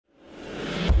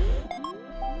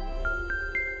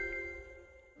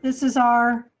This is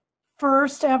our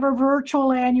first ever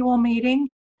virtual annual meeting.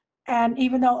 And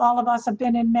even though all of us have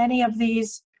been in many of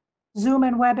these Zoom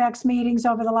and WebEx meetings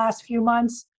over the last few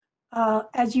months,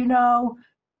 as you know,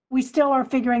 we still are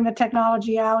figuring the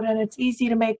technology out and it's easy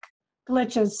to make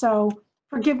glitches. So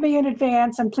forgive me in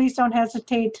advance and please don't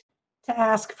hesitate to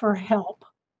ask for help.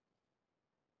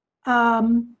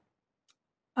 I'm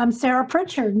Sarah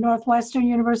Pritchard, Northwestern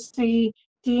University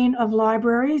Dean of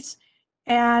Libraries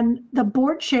and the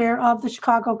board chair of the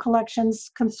Chicago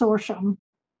Collections Consortium.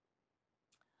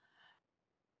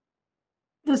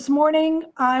 This morning,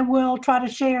 I will try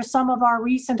to share some of our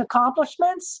recent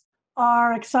accomplishments,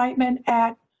 our excitement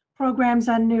at programs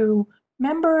and new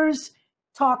members,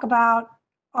 talk about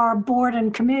our board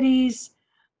and committees,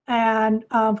 and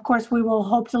of course, we will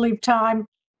hope to leave time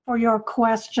for your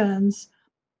questions.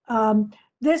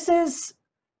 This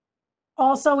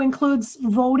also includes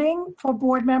voting for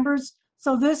board members.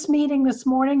 So this meeting this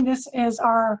morning, this is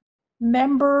our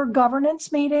member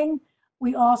governance meeting.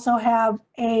 We also have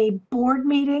a board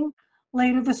meeting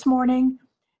later this morning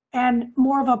and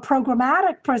more of a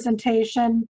programmatic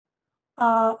presentation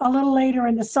a little later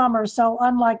in the summer. So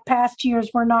unlike past years,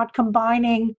 we're not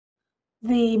combining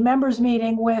the members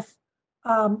meeting with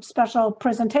special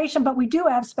presentation, but we do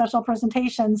have special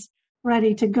presentations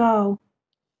ready to go.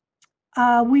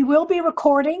 We will be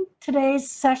recording today's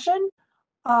session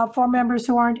for members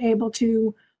who aren't able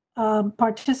to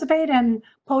participate and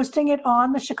posting it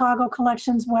on the Chicago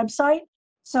Collections website.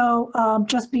 So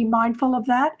just be mindful of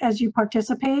that as you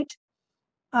participate.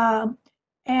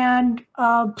 And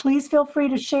please feel free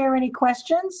to share any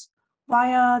questions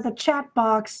via the chat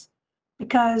box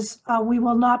because we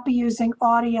will not be using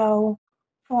audio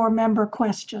for member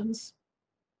questions.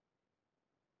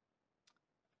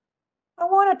 I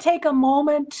want to take a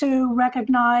moment to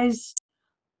recognize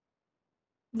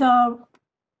the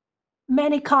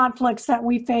many conflicts that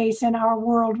we face in our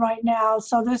world right now.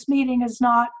 So this meeting is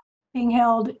not being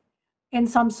held in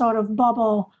some sort of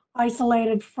bubble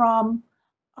isolated from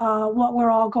what we're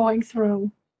all going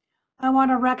through. I want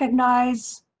to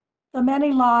recognize the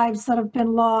many lives that have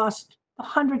been lost, the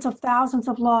hundreds of thousands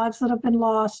of lives that have been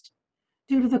lost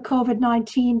due to the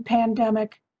COVID-19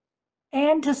 pandemic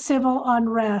and to civil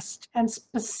unrest. And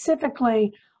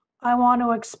specifically, I want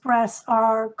to express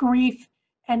our grief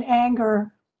and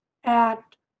anger at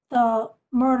the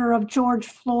murder of George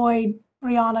Floyd,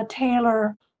 Breonna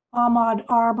Taylor, Ahmaud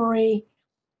Arbery,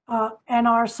 and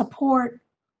our support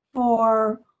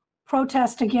for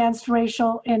protest against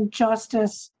racial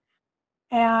injustice.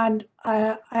 And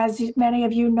as many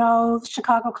of you know, the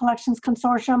Chicago Collections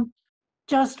Consortium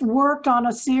just worked on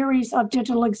a series of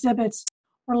digital exhibits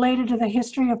related to the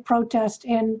history of protest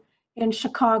in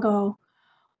Chicago.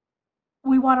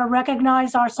 We want to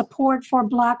recognize our support for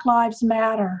Black Lives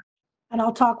Matter. And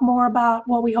I'll talk more about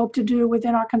what we hope to do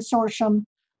within our consortium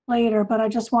later, but I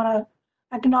just want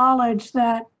to acknowledge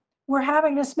that we're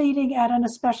having this meeting at an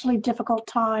especially difficult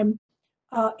time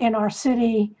in our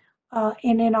city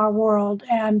and in our world.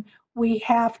 And we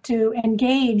have to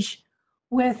engage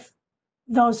with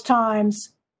those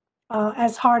times.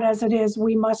 As hard as it is,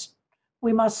 we must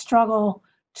struggle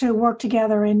to work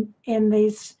together in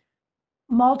these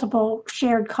multiple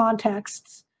shared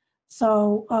contexts.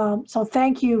 So, so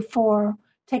thank you for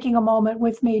taking a moment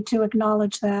with me to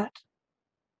acknowledge that.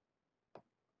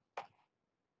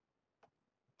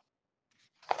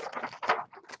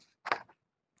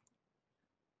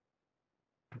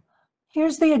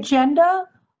 Here's the agenda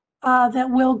that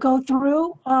we'll go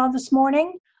through this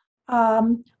morning.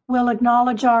 We'll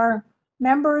acknowledge our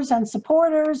members and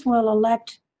supporters. We'll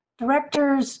elect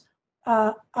directors.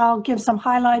 I'll give some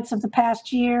highlights of the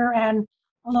past year and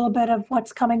a little bit of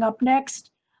what's coming up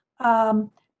next.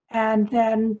 And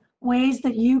then ways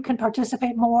that you can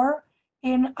participate more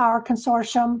in our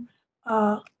consortium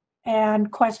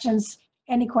and questions,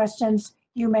 any questions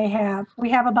you may have. We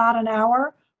have about an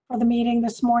hour for the meeting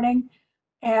this morning.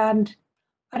 And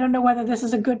I don't know whether this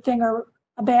is a good thing or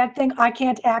a bad thing. I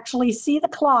can't actually see the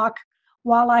clock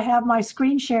while I have my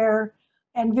screen share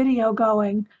and video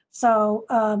going. So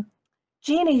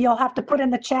Jeannie, you'll have to put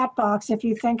in the chat box if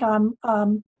you think I'm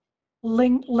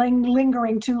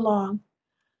lingering too long.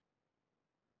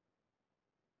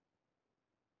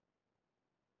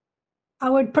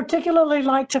 I would particularly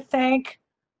like to thank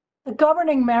the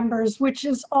governing members, which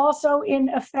is also in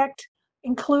effect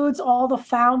includes all the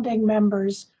founding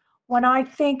members. When I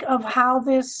think of how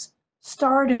this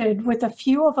started with a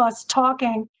few of us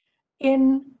talking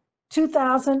in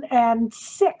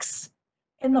 2006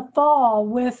 in the fall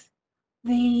with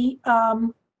the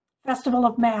Festival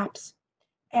of Maps.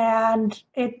 And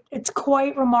it's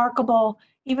quite remarkable,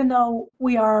 even though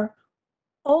we are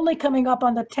only coming up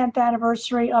on the 10th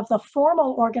anniversary of the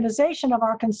formal organization of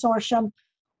our consortium,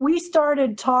 we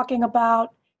started talking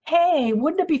about, hey,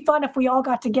 wouldn't it be fun if we all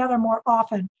got together more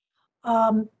often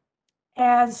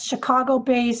as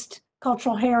Chicago-based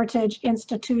cultural heritage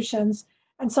institutions?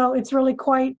 And so it's really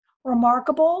quite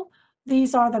remarkable.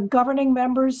 These are the governing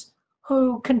members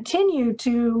who continue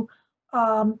to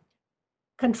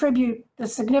contribute the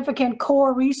significant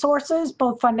core resources,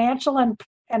 both financial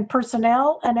and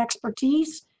personnel and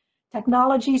expertise,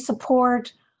 technology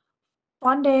support,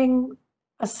 funding,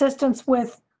 assistance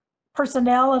with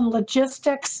personnel and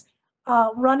logistics.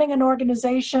 Running an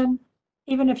organization,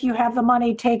 even if you have the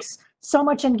money, takes so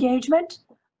much engagement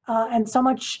and so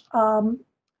much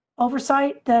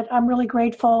oversight that I'm really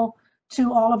grateful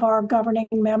to all of our governing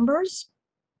members.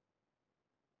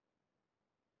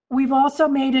 We've also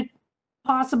made it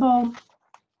possible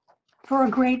for a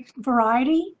great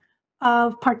variety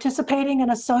of participating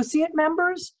and associate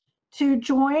members to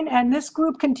join, and this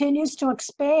group continues to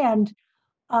expand.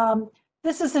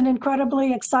 This is an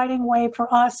incredibly exciting way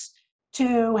for us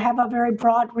to have a very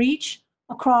broad reach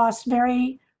across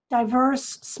very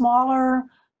diverse, smaller,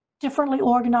 differently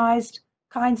organized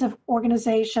kinds of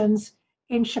organizations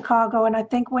in Chicago. And I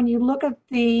think when you look at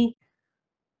the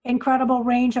incredible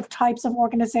range of types of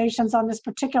organizations on this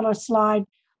particular slide,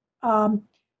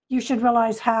 you should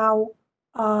realize how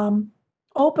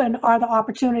open are the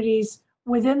opportunities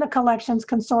within the collections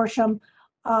consortium.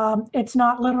 It's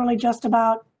not literally just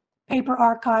about paper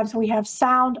archives. We have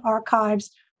sound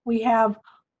archives. We have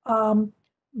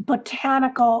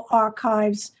botanical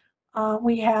archives.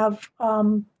 We have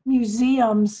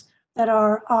museums that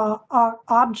are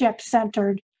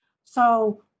object-centered.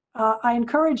 So I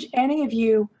encourage any of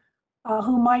you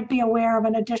who might be aware of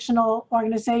an additional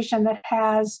organization that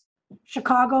has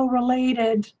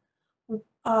Chicago-related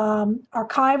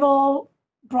archival,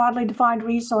 broadly defined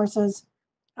resources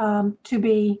to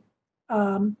be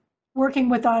working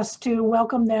with us to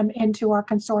welcome them into our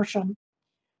consortium.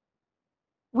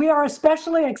 We are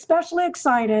especially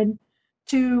excited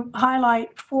to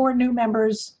highlight 4 new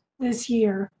members this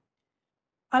year.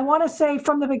 I want to say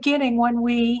from the beginning, when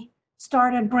we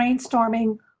started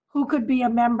brainstorming who could be a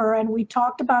member, and we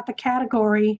talked about the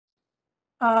category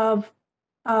of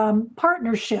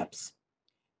partnerships.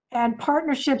 And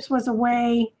partnerships was a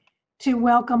way to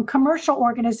welcome commercial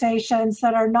organizations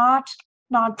that are not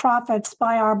nonprofits.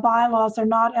 By our bylaws, they're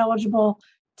not eligible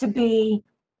to be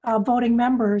voting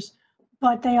members,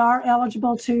 but they are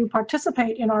eligible to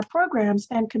participate in our programs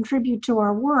and contribute to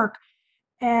our work.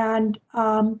 And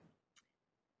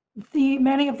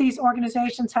many of these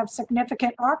organizations have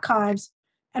significant archives.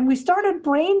 And we started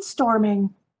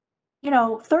brainstorming,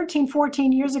 13,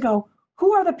 14 years ago,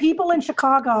 who are the people in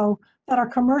Chicago that are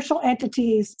commercial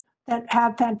entities that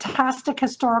have fantastic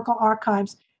historical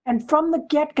archives? And from the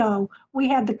get-go, we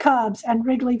had the Cubs and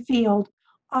Wrigley Field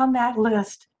on that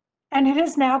list. And it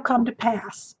has now come to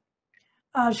pass.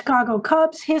 Chicago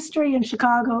Cubs history in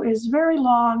Chicago is very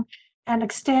long and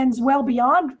extends well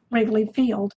beyond Wrigley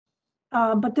Field.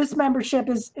 But this membership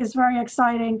is very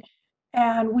exciting,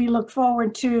 and we look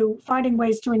forward to finding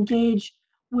ways to engage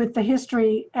with the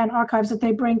history and archives that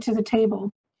they bring to the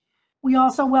table. We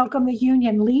also welcome the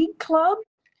Union League Club,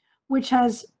 which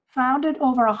has founded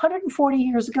over 140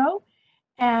 years ago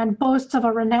and boasts of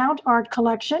a renowned art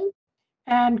collection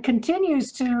and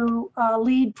continues to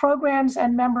lead programs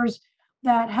and members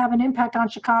that have an impact on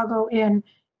Chicago in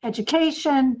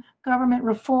education, government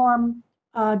reform,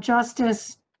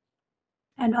 justice,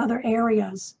 and other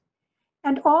areas.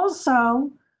 And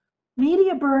also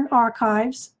Media Burn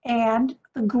Archives and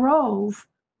the Grove.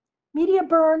 Media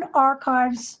Burn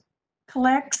Archives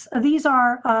collects, these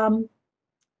are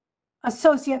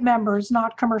associate members,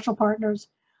 not commercial partners.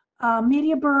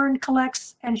 Media Burn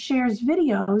collects and shares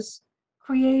videos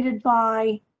created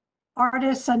by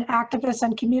artists and activists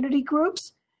and community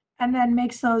groups, and then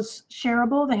makes those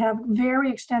shareable. They have very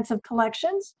extensive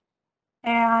collections,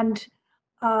 and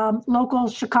local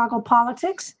Chicago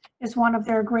politics is one of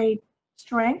their great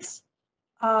strengths.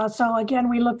 So again,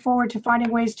 we look forward to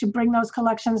finding ways to bring those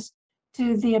collections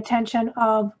to the attention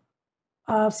of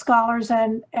scholars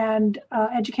and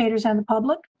educators and the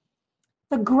public.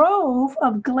 The Grove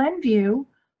of Glenview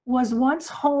was once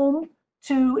home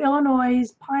to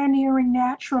Illinois' pioneering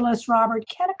naturalist Robert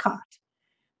Kennicott.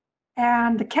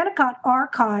 And the Kennicott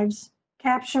Archives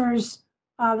captures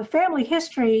the family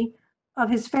history of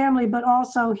his family, but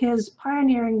also his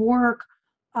pioneering work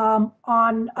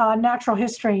on natural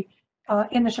history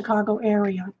in the Chicago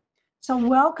area. So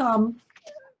welcome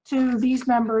to these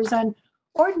members, and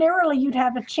ordinarily you'd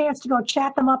have a chance to go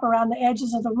chat them up around the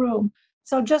edges of the room.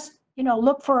 So just,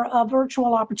 look for a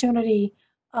virtual opportunity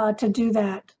to do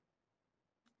that.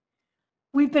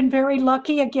 We've been very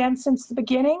lucky, again, since the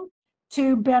beginning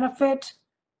to benefit,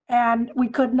 and we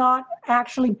could not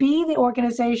actually be the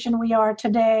organization we are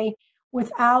today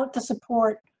without the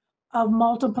support of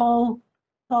multiple,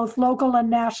 both local and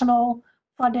national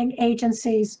funding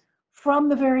agencies. From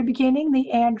the very beginning,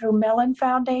 the Andrew Mellon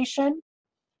Foundation,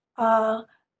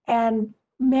 and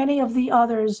many of the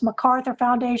others, MacArthur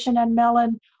Foundation and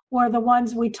Mellon, were the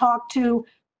ones we talked to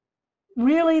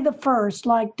really the first,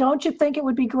 like, don't you think it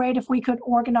would be great if we could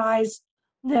organize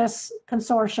this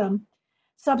consortium?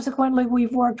 Subsequently,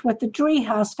 we've worked with the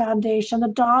Driehaus Foundation, the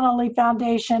Donnelly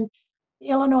Foundation, the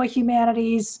Illinois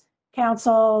Humanities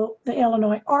Council, the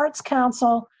Illinois Arts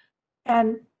Council,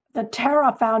 and the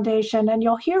Terra Foundation. And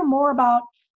you'll hear more about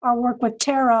our work with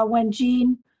Terra when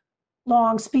Jean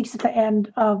Long speaks at the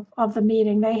end of the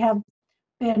meeting. They have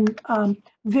been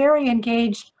very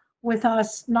engaged with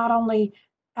us, not only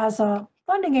as a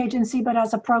funding agency, but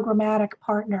as a programmatic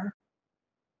partner.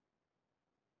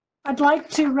 I'd like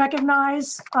to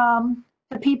recognize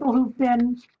the people who've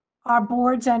been our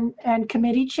boards and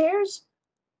committee chairs.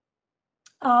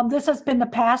 This has been the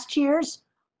past year's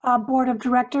board of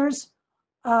directors.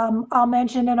 I'll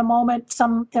mention in a moment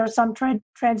there's some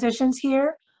transitions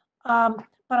here,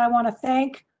 but I want to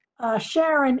thank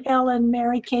Sharon, Ellen,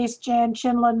 Mary Case, Jan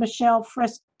Chinlin, Michelle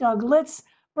Frisk, Doug Litz,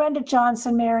 Brenda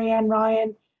Johnson, Marianne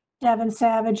Ryan, Devin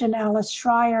Savage, and Alice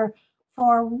Schreier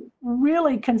for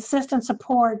really consistent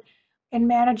support in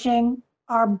managing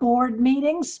our board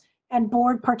meetings and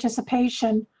board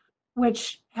participation,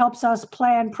 which helps us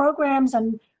plan programs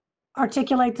and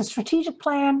articulate the strategic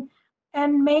plan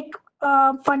and make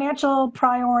financial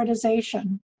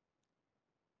prioritization.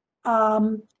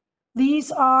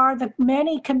 These are the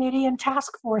many committee and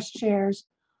task force chairs.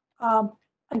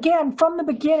 Again, from the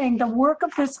beginning, the work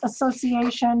of this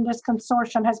association, this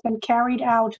consortium, has been carried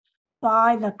out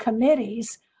by the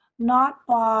committees, not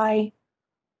by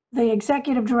the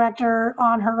executive director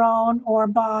on her own or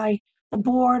by the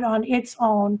board on its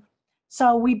own.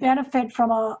 So we benefit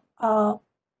from a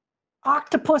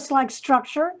octopus-like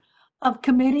structure of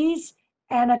committees.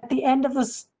 And at the end of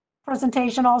this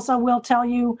presentation also, we'll tell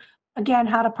you again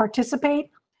how to participate.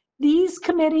 These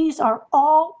committees are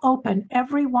all open.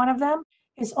 Every one of them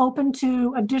is open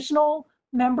to additional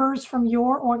members from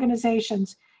your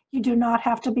organizations. You do not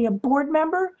have to be a board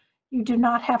member. You do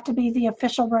not have to be the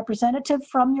official representative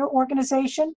from your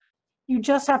organization. You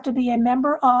just have to be a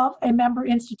member of a member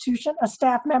institution, a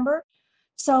staff member.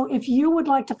 So if you would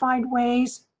like to find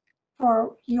ways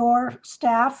for your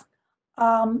staff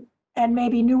and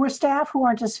maybe newer staff who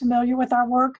aren't as familiar with our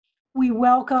work, we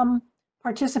welcome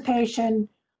participation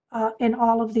in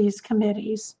all of these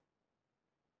committees.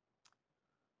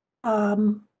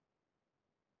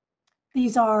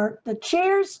 These are the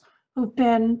chairs who've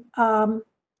been,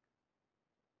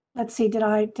 let's see, did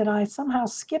I somehow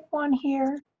skip one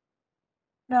here?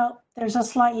 No, there's a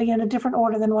slightly in a different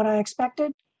order than what I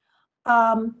expected.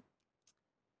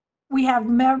 We have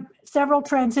several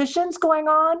transitions going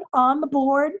on the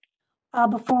board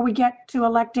before we get to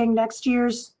electing next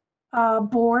year's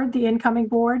board, the incoming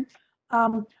board.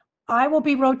 I will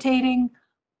be rotating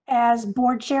as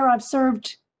board chair. I've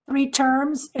served 3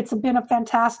 terms. It's been a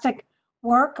fantastic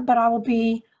work, but I will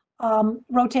be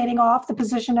rotating off the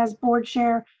position as board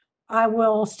chair. I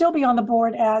will still be on the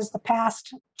board as the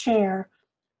past chair.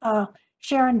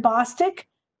 Sharon Bostic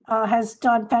has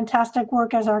done fantastic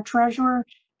work as our treasurer,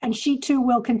 and she too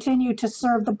will continue to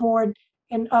serve the board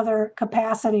in other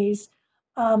capacities.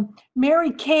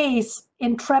 Mary Case,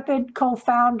 intrepid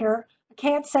co-founder. I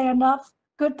can't say enough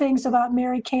good things about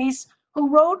Mary Case, who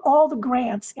wrote all the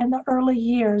grants in the early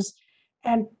years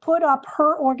and put up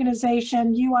her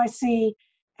organization, UIC,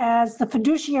 as the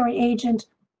fiduciary agent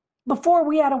before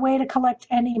we had a way to collect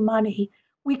any money.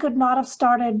 We could not have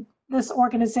started this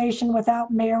organization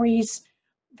without Mary's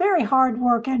very hard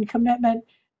work and commitment.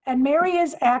 And Mary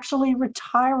is actually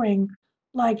retiring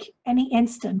like any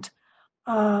instant.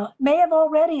 May have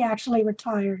already actually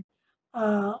retired.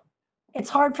 It's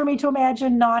hard for me to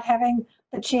imagine not having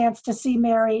the chance to see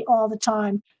Mary all the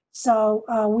time. So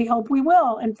we hope we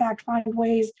will, in fact, find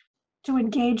ways to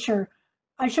engage her.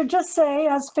 I should just say,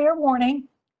 as fair warning,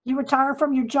 you retire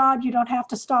from your job, you don't have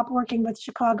to stop working with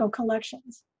Chicago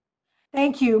Collections.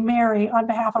 Thank you, Mary, on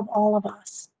behalf of all of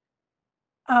us.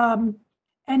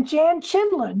 And Jan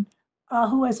Chinlin,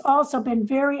 who has also been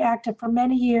very active for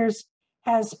many years,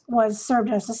 was served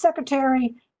as a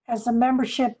secretary, as a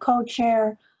membership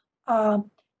co-chair,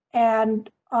 and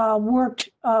worked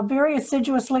very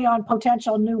assiduously on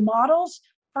potential new models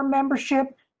for membership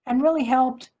and really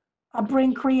helped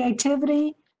bring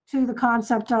creativity to the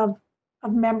concept of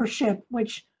membership,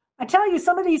 which I tell you,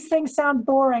 some of these things sound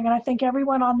boring, and I think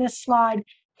everyone on this slide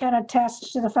can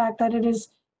attest to the fact that it is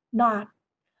not.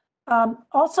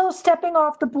 Also stepping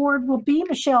off the board will be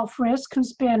Michelle Frisk,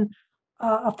 who's been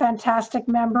a fantastic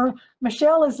member.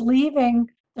 Michelle is leaving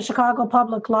the Chicago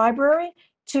Public Library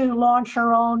to launch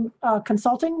her own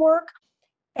consulting work.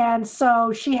 And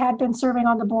so she had been serving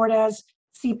on the board as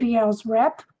CPL's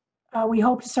rep. We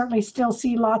hope to certainly still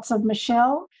see lots of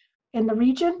Michelle in the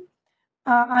region.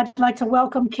 I'd like to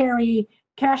welcome Carrie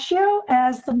Cascio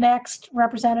as the next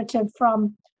representative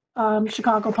from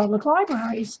Chicago Public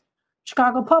Libraries.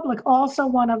 Chicago Public, also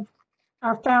one of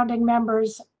our founding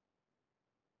members,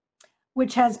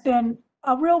 which has been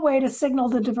a real way to signal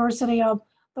the diversity of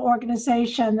the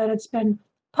organization, that it's been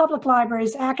public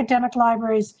libraries, academic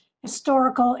libraries,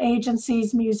 historical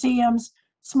agencies, museums,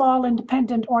 small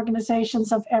independent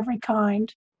organizations of every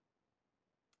kind.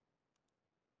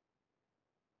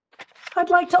 I'd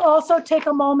like to also take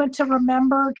a moment to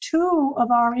remember two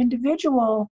of our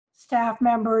individual staff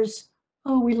members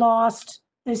who we lost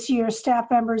this year, staff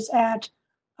members at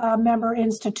member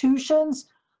institutions.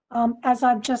 As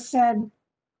I've just said,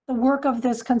 the work of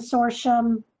this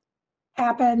consortium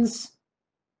happens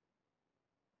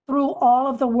through all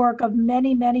of the work of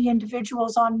many, many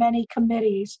individuals on many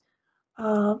committees.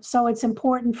 So it's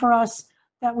important for us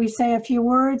that we say a few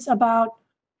words about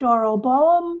Doro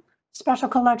Boehm, Special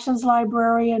Collections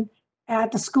Librarian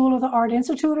at the School of the Art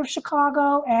Institute of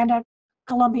Chicago and at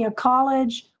Columbia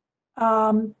College,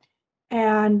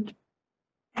 and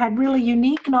had really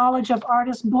unique knowledge of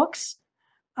artist books,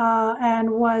 and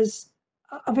was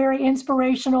a very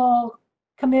inspirational,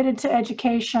 committed to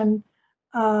education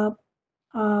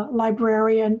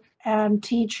librarian and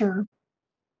teacher.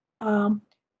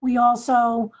 We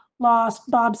also lost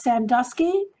Bob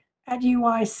Sandusky at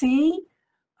UIC.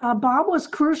 Bob was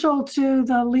crucial to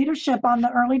the leadership on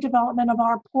the early development of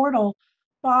our portal.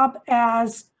 Bob,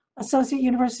 as Associate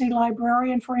University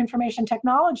Librarian for Information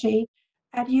Technology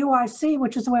at UIC,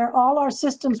 which is where all our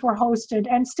systems were hosted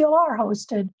and still are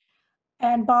hosted.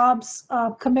 And Bob's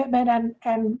commitment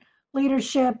and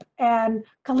leadership and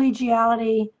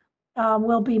collegiality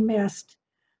will be missed.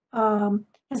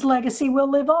 His legacy will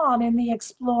live on in the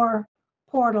Explore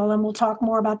portal, and we'll talk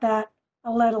more about that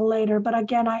a little later. But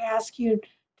again, I ask you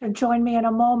to join me in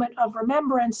a moment of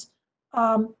remembrance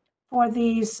for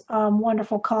these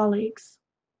wonderful colleagues.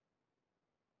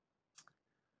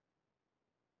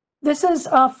 This is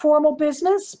a formal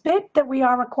business bit that we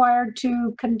are required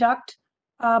to conduct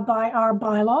by our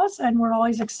bylaws, and we're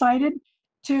always excited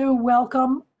to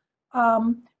welcome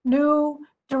new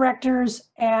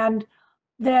directors, and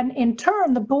then in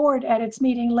turn, the board at its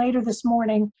meeting later this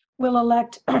morning will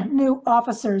elect new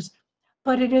officers.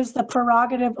 But it is the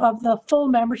prerogative of the full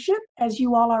membership, as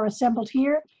you all are assembled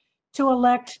here, to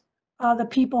elect the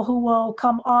people who will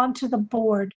come onto the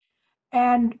board.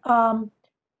 And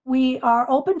we are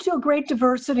open to a great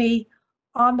diversity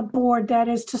on the board. That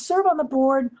is, to serve on the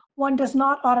board, one does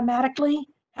not automatically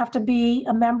have to be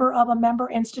a member of a member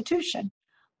institution.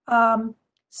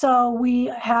 So we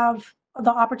have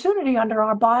the opportunity under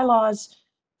our bylaws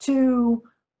to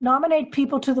nominate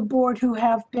people to the board who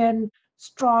have been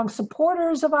strong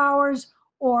supporters of ours,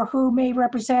 or who may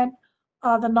represent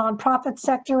the nonprofit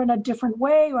sector in a different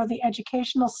way, or the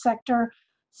educational sector.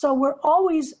 So we're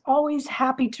always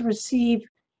happy to receive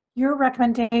your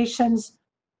recommendations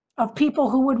of people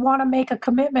who would want to make a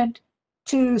commitment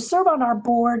to serve on our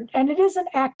board. And it is an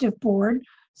active board,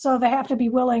 so they have to be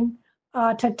willing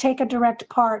to take a direct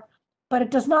part. But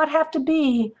it does not have to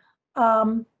be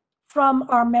from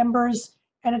our members,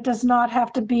 and it does not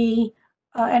have to be,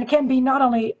 and it can be not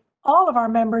only all of our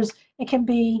members, it can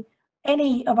be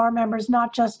any of our members,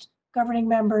 not just governing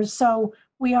members. So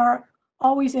we are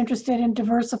always interested in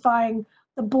diversifying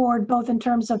the board, both in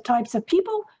terms of types of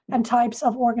people and types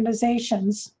of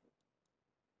organizations.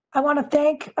 I want to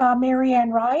thank Mary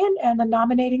Ann Ryan and the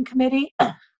nominating committee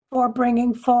for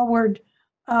bringing forward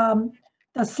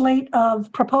the slate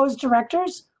of proposed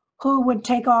directors who would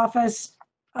take office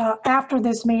after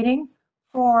this meeting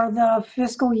for the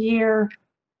fiscal year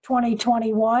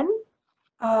 2021.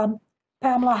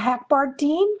 Pamela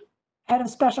Hackbart-Dean, Head of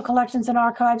Special Collections and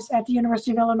Archives at the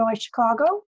University of Illinois,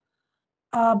 Chicago.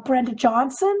 Brenda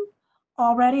Johnson,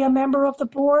 already a member of the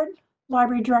board,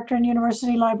 Library Director and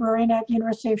University Librarian at the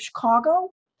University of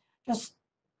Chicago. Just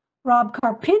Rob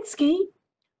Karpinski,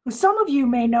 who some of you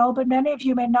may know, but many of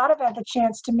you may not have had the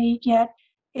chance to meet yet,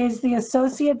 is the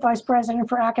Associate Vice President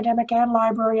for Academic and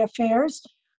Library Affairs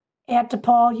at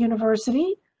DePaul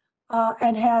University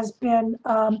and has been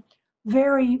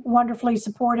very wonderfully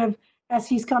supportive as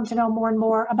he's come to know more and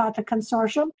more about the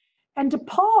consortium. And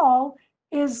DePaul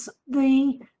is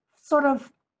the sort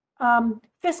of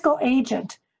fiscal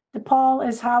agent. DePaul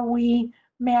is how we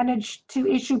manage to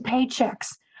issue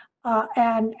paychecks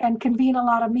and convene a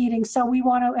lot of meetings. So we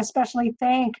want to especially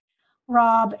thank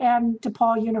Rob and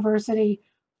DePaul University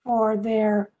for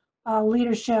their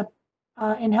leadership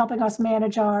in helping us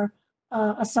manage our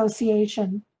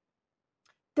association.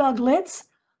 Doug Litz,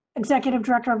 Executive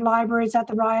Director of Libraries at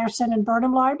the Ryerson and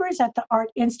Burnham Libraries at the Art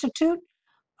Institute,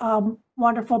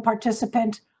 wonderful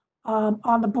participant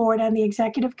on the board and the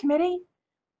executive committee.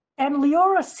 And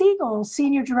Leora Siegel,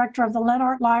 Senior Director of the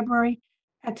Lennart Library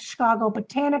at the Chicago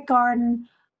Botanic Garden,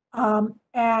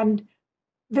 and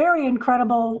very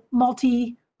incredible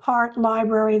multi-part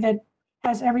library that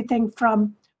has everything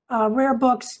from rare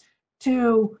books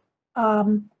to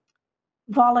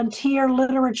volunteer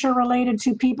literature related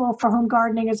to people for whom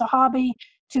gardening is a hobby,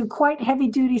 to quite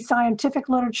heavy-duty scientific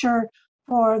literature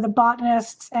for the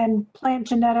botanists and plant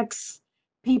genetics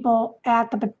people at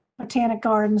the Botanic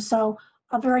Garden. So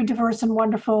a very diverse and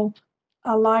wonderful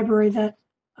library that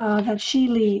she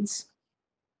leads.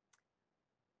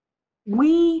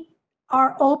 We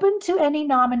are open to any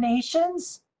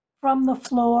nominations from the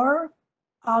floor.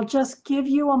 I'll just give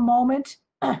you a moment.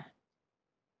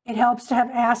 It helps to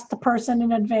have asked the person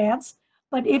in advance.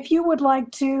 But if you would like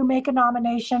to make a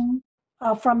nomination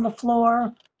from the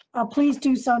floor, please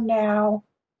do so now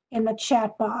in the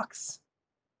chat box.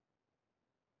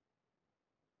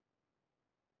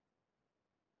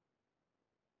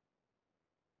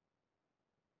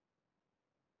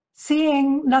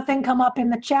 Seeing nothing come up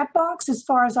in the chat box, as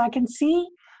far as I can see,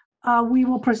 we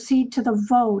will proceed to the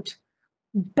vote.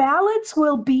 Ballots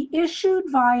will be issued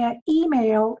via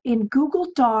email in Google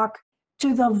Doc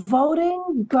to the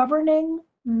voting governing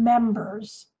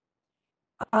members.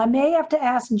 I may have to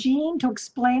ask Jean to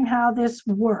explain how this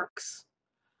works.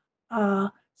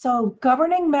 So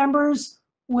governing members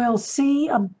will see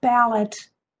a ballot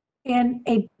in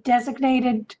a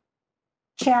designated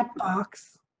chat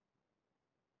box.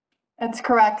 That's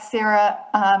correct, Sarah.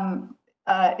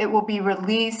 It will be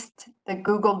released, the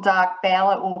Google Doc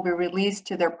ballot will be released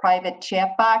to their private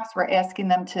chat box. We're asking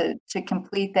them to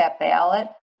complete that ballot,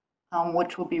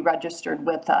 which will be registered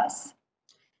with us.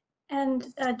 And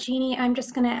Jeannie, I'm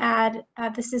just going to add,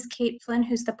 this is Kate Flynn,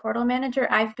 who's the portal manager.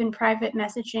 I've been private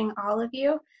messaging all of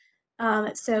you.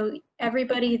 So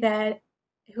everybody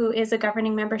who is a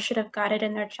governing member should have got it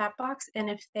in their chat box. And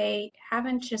if they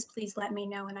haven't, just please let me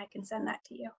know and I can send that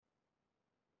to you.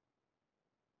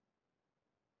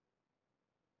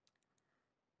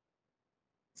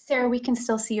 Sarah, we can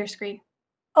still see your screen.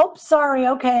 Oh, sorry.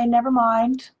 Okay, never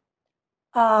mind.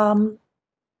 And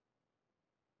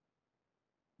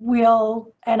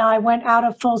I went out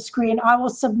of full screen. I will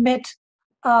submit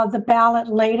the ballot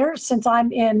later since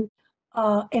I'm in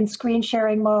screen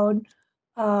sharing mode.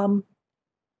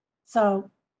 So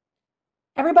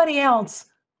everybody else,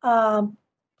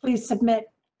 please submit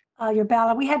your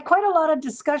ballot. We had quite a lot of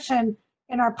discussion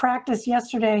in our practice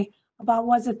yesterday about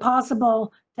was it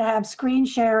possible to have screen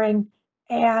sharing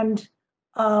and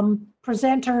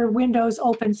presenter windows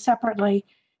open separately.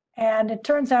 And it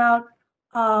turns out,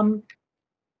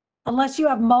 unless you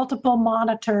have multiple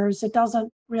monitors, it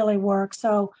doesn't really work.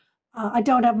 So I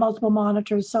don't have multiple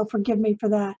monitors, so forgive me for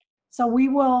that. So we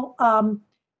will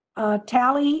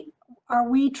tally. Are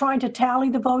we trying to tally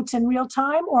the votes in real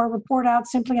time or report out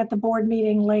simply at the board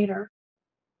meeting later?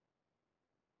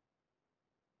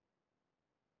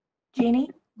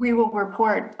 Jeannie? We will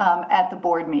report at the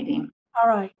board meeting. All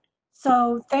right.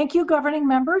 So thank you, governing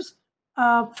members,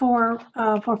 for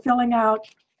filling out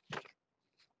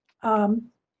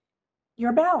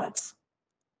your ballots.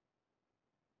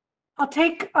 I'll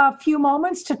take a few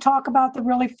moments to talk about the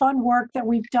really fun work that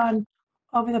we've done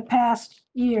over the past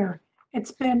year.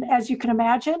 It's been, as you can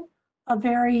imagine, a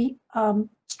very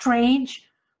strange,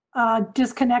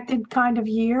 disconnected kind of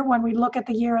year when we look at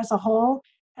the year as a whole,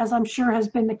 as I'm sure has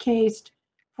been the case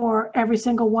for every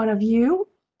single one of you.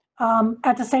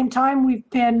 At the same time, we've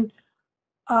been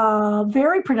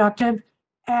very productive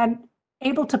and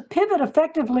able to pivot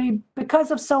effectively because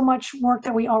of so much work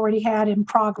that we already had in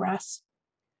progress.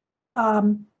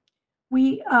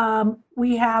 We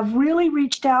have really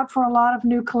reached out for a lot of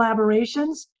new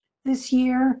collaborations this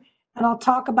year, and I'll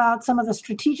talk about some of the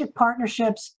strategic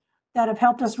partnerships that have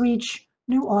helped us reach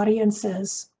new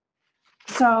audiences.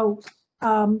 So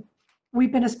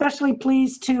we've been especially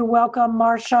pleased to welcome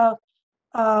Marcia,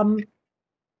 and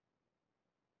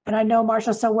I know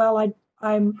Marcia so well,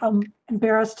 I'm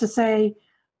embarrassed to say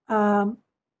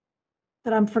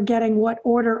that I'm forgetting what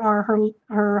order are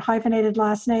her hyphenated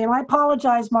last name. I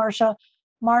apologize, Marcia.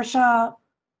 Marcia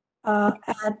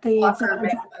at the, Walker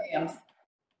McWilliams.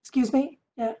 excuse me?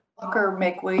 Yeah. Walker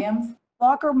McWilliams.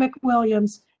 Walker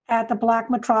McWilliams at the Black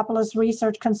Metropolis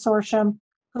Research Consortium,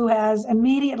 who has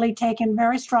immediately taken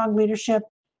very strong leadership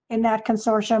in that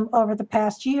consortium over the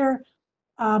past year.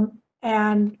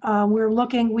 We're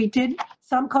looking, we did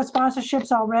some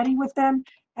co-sponsorships already with them,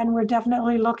 and we're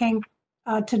definitely looking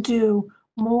to do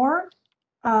more.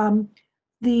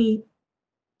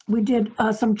 We did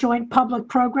some joint public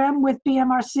program with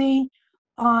BMRC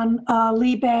on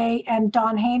Lee Bay and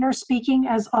Don Hayner speaking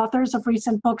as authors of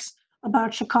recent books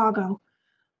about Chicago.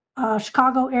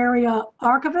 Chicago area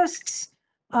archivists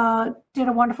did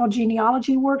a wonderful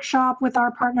genealogy workshop with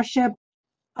our partnership.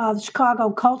 The Chicago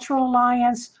Cultural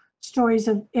Alliance, stories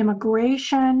of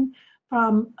immigration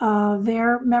from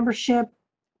their membership.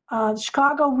 The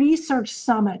Chicago Research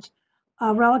Summit,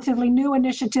 a relatively new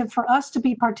initiative for us to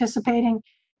be participating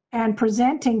and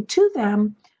presenting to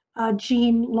them.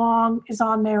 Jean Long is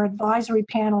on their advisory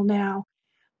panel now.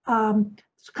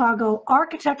 Chicago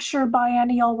Architecture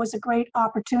Biennial was a great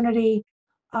opportunity.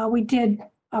 We did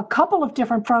a couple of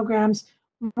different programs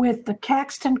with the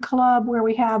Caxton Club, where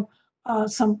we have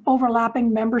some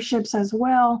overlapping memberships as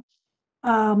well.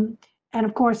 And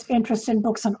of course, interest in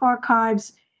books and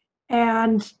archives.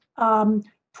 And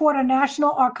toward a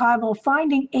National Archival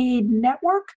Finding Aid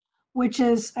Network, which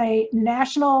is a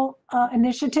national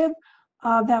initiative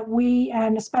that we,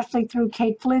 and especially through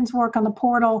Kate Flynn's work on the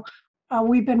portal,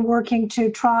 we've been working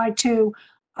to try to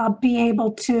be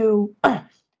able to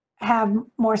have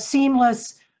more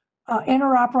seamless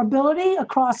interoperability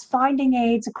across finding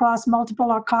aids, across multiple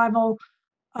archival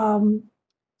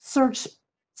search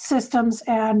systems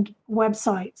and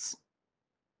websites.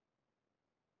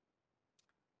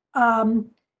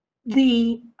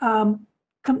 The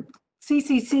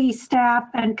CCC staff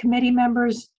and committee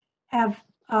members have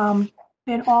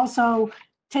been also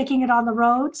taking it on the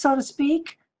road, so to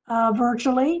speak,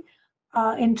 virtually,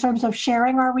 in terms of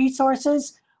sharing our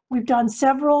resources. We've done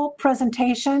several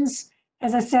presentations,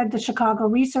 as I said, the Chicago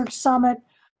Research Summit,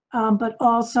 but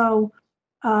also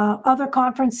other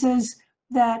conferences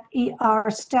that our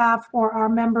staff or our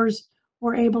members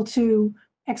were able to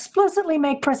explicitly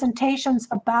make presentations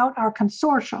about our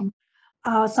consortium.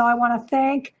 So I want to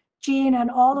thank Jean and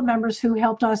all the members who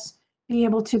helped us be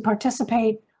able to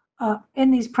participate in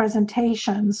these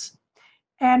presentations.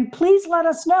 And please let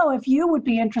us know if you would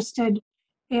be interested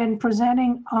in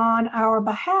presenting on our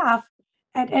behalf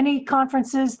at any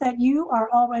conferences that you are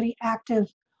already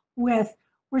active with.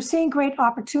 We're seeing great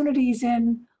opportunities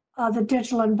in the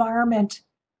digital environment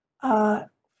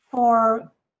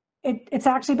it's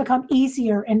actually become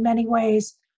easier in many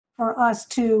ways for us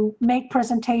to make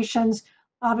presentations.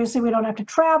 Obviously, we don't have to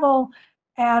travel,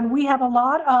 and we have a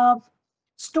lot of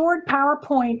stored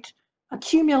PowerPoint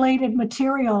accumulated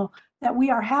material that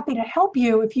we are happy to help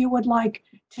you if you would like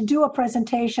to do a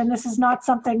presentation. This is not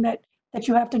something that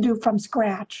you have to do from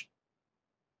scratch.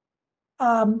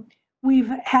 We've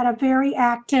had a very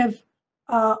active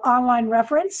online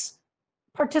reference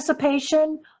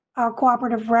participation. Our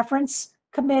cooperative reference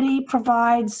committee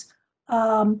provides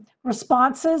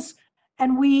responses,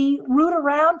 and we route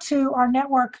around to our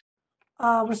network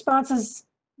responses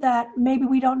that maybe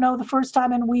we don't know the first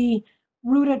time, and we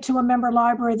route it to a member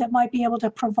library that might be able to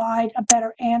provide a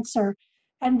better answer.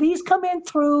 And these come in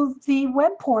through the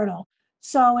web portal.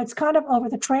 So it's kind of over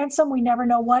the transom. We never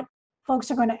know what folks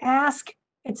are going to ask.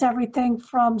 It's everything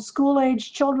from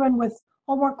school-age children with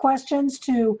homework questions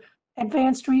to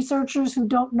advanced researchers who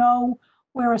don't know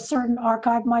where a certain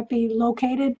archive might be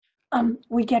located.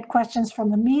 We get questions from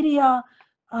the media,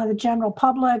 the general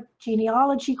public,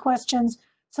 genealogy questions.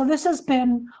 So this has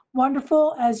been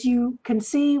wonderful. As you can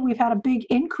see, we've had a big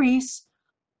increase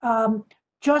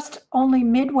just only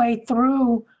midway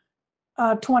through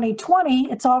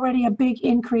 2020. It's already a big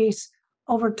increase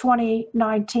over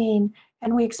 2019.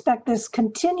 And we expect this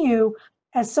continue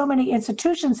as so many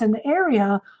institutions in the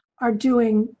area are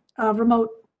doing remote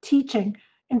teaching.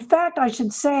 In fact, I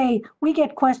should say, we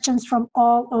get questions from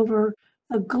all over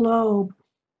the globe.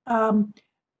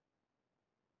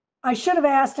 I should have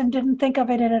asked and didn't think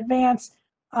of it in advance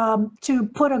to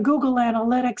put a Google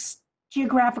Analytics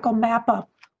geographical map up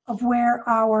of where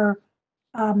our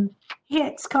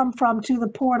hits come from to the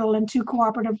portal and to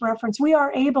cooperative reference. We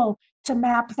are able to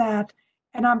map that,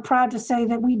 and I'm proud to say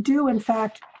that we do, in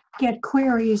fact, get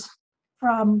queries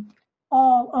from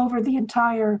all over the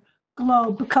entire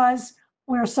globe because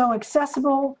we're so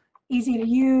accessible, easy to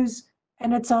use,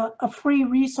 and it's a free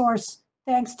resource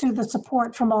thanks to the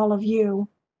support from all of you.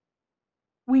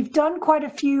 we've done quite a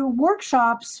few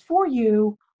workshops for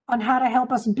you on how to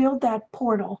help us build that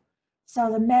portal. So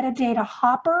the metadata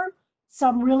hopper,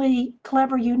 some really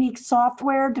clever, unique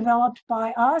software developed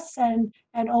by us and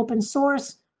open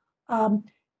source,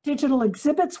 digital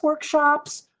exhibits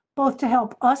workshops, both to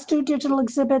help us do digital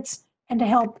exhibits and to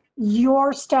help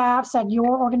your staffs at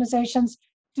your organizations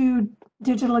do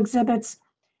digital exhibits,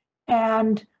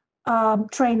 and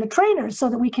train the trainers so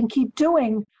that we can keep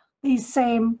doing these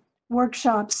same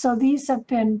workshops. So these have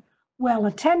been well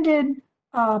attended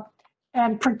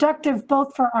and productive,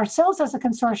 both for ourselves as a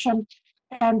consortium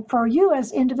and for you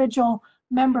as individual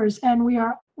members. And we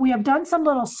have done some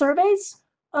little surveys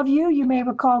of you. You may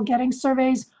recall getting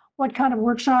surveys. What kind of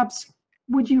workshops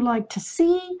would you like to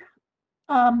see?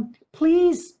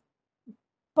 Please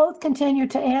both continue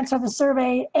to answer the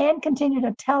survey and continue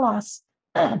to tell us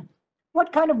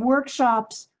what kind of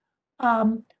workshops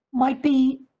might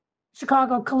be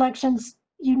Chicago Collections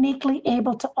uniquely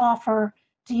able to offer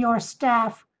to your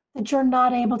staff that you're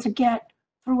not able to get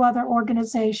through other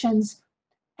organizations,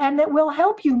 and that will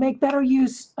help you make better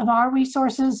use of our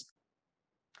resources,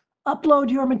 upload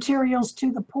your materials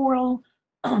to the portal.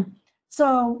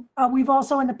 So we've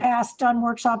also in the past done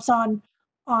workshops on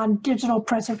digital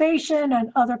preservation and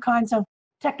other kinds of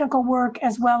technical work,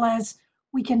 as well as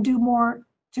we can do more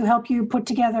to help you put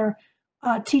together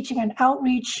teaching and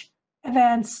outreach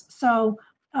events. So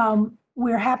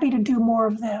we're happy to do more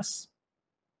of this.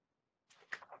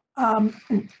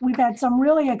 We've had some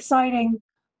really exciting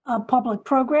public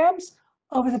programs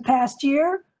over the past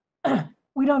year.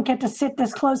 We don't get to sit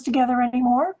this close together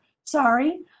anymore,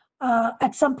 sorry.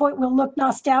 At some point, we'll look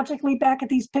nostalgically back at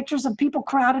these pictures of people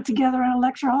crowded together in a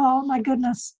lecture hall. My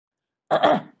goodness.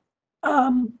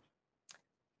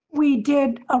 We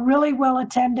did a really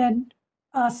well-attended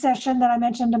session that I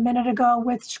mentioned a minute ago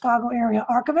with Chicago area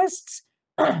archivists,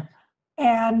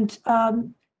 and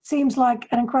seems like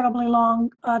an incredibly long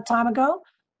time ago.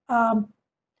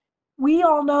 We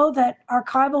all know that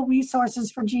archival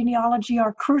resources for genealogy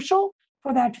are crucial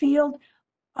for that field,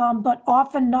 but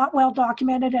often not well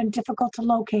documented and difficult to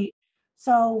locate.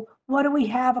 So what do we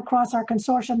have across our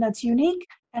consortium that's unique,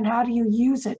 and how do you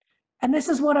use it? And this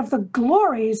is one of the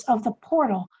glories of the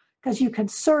portal, because you can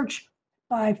search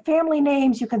by family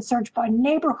names, you can search by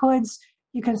neighborhoods,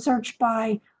 you can search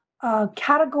by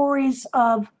categories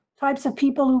of types of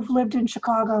people who've lived in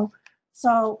Chicago.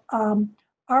 So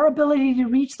our ability to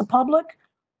reach the public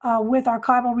with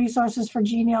archival resources for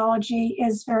genealogy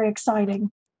is very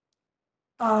exciting.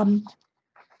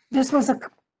 This was a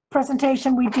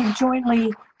presentation we did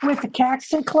jointly with the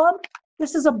Caxton Club.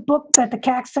 This is a book that the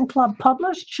Caxton Club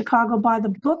published, Chicago by the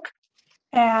Book,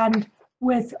 and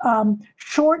with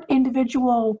short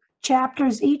individual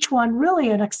chapters, each one really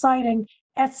an exciting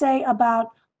essay about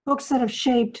books that have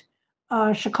shaped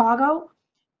Chicago.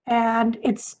 And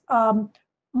it's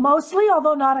mostly,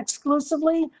 although not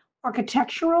exclusively,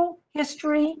 architectural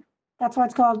history. That's why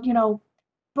it's called,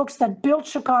 Books That Built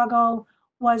Chicago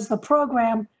was the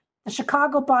program. The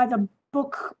Chicago by the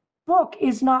Book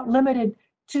is not limited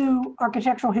to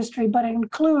architectural history, but it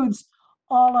includes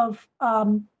all of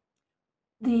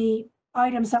the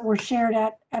items that were shared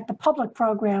at the public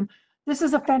program. This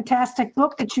is a fantastic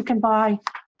book that you can buy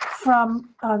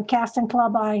from the Caxton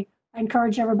Club. I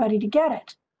encourage everybody to get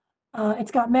it.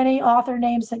 It's got many author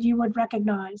names that you would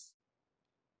recognize.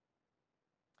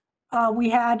 We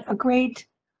had a great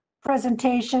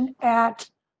presentation at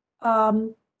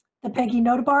the Peggy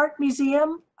Notebart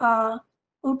Museum.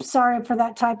 Oops, sorry for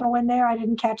that typo in there. I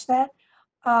didn't catch that.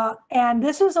 And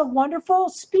this is a wonderful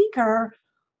speaker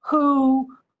who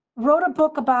wrote a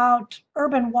book about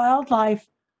urban wildlife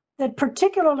that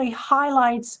particularly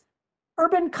highlights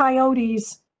urban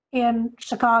coyotes in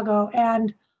Chicago.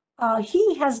 And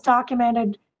he has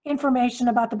documented information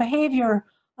about the behavior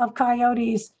of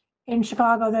coyotes in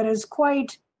Chicago that is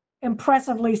quite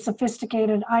impressively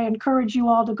sophisticated. I encourage you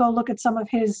all to go look at some of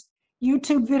his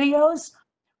YouTube videos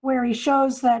where he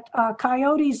shows that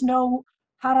coyotes know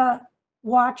how to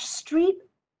watch street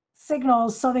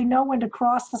signals so they know when to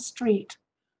cross the street.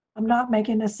 I'm not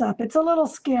making this up. It's a little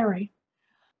scary,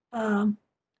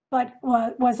 but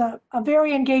was a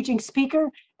very engaging speaker,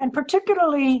 and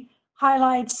particularly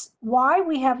highlights why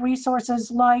we have resources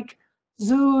like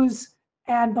zoos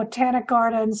and botanic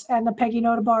gardens and the Peggy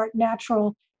Notebart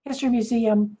Natural History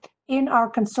Museum in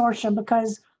our consortium,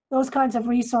 because those kinds of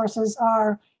resources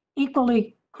are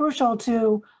equally crucial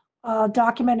to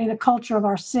documenting the culture of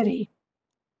our city.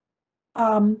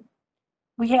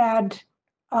 We had,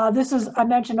 I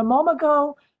mentioned a moment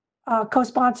ago,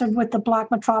 co-sponsored with the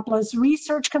Black Metropolis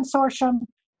Research Consortium.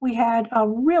 We had a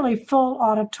really full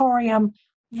auditorium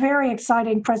very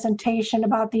exciting presentation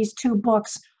about these two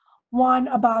books. One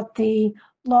about the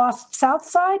lost South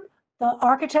Side, the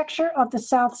architecture of the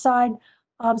South Side,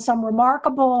 some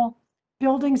remarkable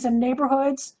buildings and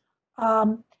neighborhoods.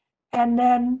 And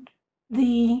then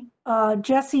the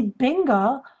Jesse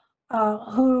Binga,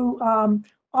 who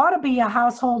ought to be a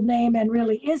household name and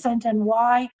really isn't, and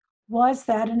why was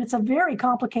that? And it's a very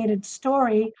complicated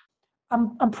story.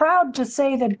 I'm proud to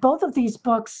say that both of these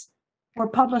books were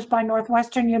published by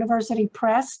Northwestern University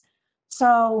Press.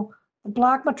 So the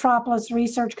Black Metropolis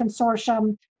Research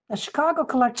Consortium, the Chicago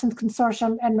Collections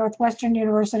Consortium, and Northwestern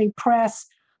University Press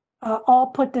all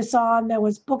put this on. There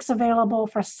was books available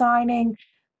for signing,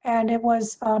 and it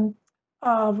was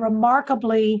a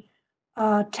remarkably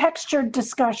textured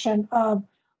discussion of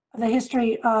the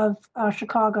history of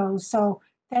Chicago. So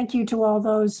thank you to all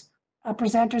those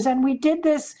presenters. And we did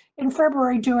this in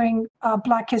February during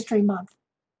Black History Month.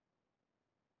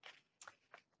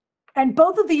 And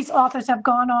both of these authors have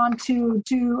gone on to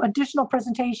do additional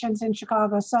presentations in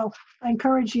Chicago. So I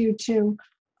encourage you to,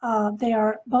 they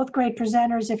are both great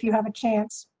presenters if you have a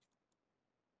chance.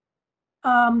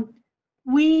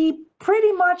 We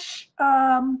pretty much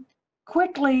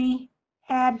quickly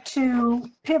had to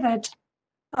pivot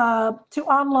to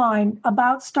online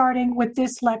about starting with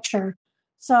this lecture.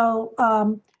 So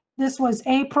this was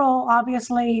April.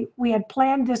 Obviously, we had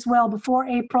planned this well before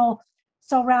April.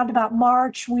 So around about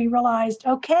March, we realized,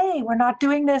 okay, we're not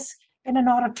doing this in an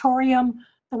auditorium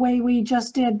the way we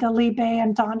just did the Lee Bay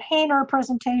and Don Hayner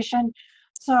presentation.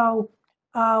 So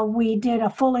we did a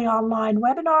fully online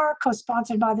webinar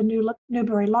co-sponsored by the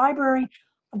Newberry Library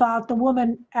about the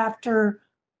woman after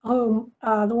whom,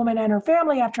 the woman and her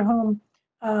family after whom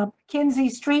Kinsey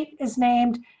Street is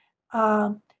named,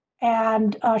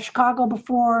 and Chicago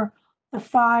Before the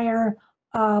Fire.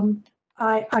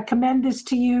 I commend this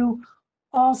to you.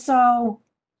 Also,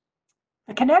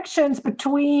 the connections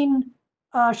between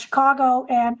Chicago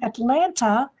and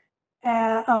Atlanta,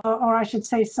 or I should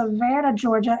say Savannah,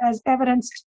 Georgia, as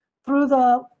evidenced through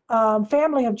the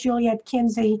family of Juliet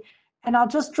Kinsey. And I'll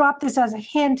just drop this as a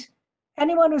hint.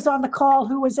 Anyone who's on the call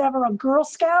who was ever a Girl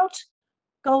Scout,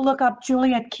 go look up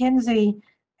Juliet Kinsey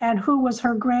and who was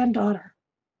her granddaughter.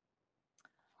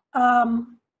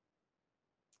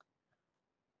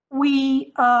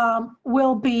 We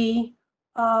will be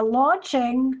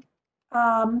launching,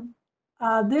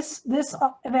 this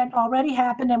event already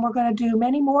happened, and we're going to do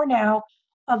many more now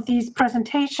of these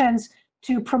presentations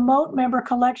to promote member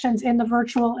collections in the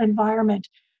virtual environment.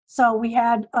 So we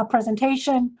had a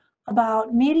presentation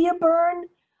about media burn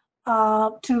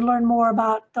to learn more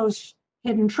about those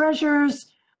hidden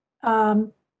treasures,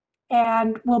 and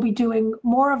we'll be doing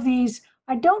more of these.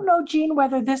 I don't know, Jean,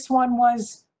 whether this one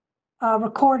was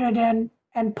recorded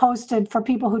and posted for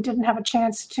people who didn't have a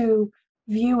chance to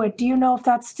view it. Do you know if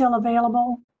that's still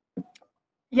available?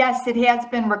 Yes, it has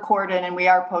been recorded and we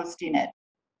are posting it.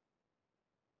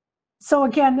 So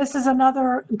again, this is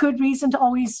another good reason to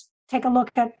always take a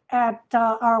look at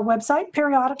our website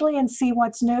periodically and see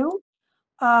what's new.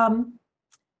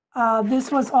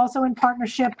 This was also in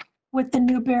partnership with the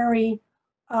Newberry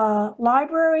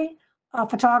Library,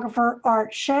 photographer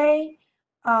Art Shea,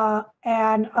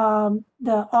 and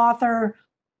the author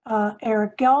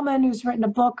Eric Gelman, who's written a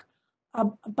book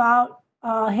about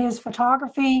his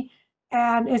photography,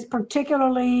 and is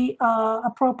particularly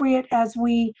appropriate as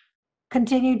we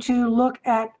continue to look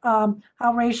at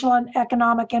how racial and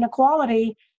economic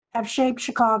inequality have shaped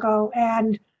Chicago,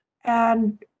 and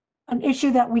an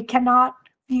issue that we cannot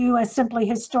view as simply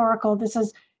historical. This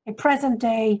is a present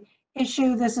day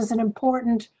issue. This is an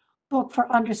important book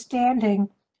for understanding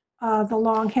the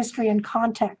long history and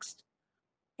context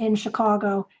in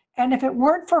Chicago. And if it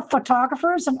weren't for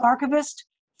photographers and archivists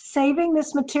saving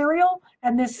this material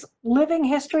and this living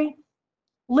history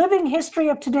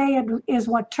of today is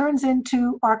what turns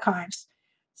into archives.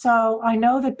 So I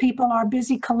know that people are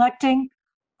busy collecting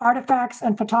artifacts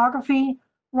and photography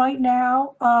right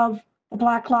now of the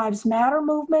Black Lives Matter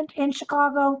movement in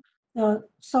Chicago, the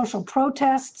social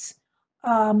protests,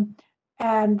 and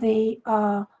the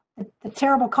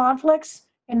terrible conflicts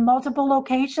in multiple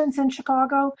locations in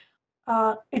Chicago.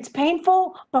 It's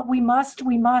painful, but we must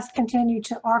continue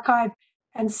to archive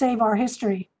and save our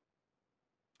history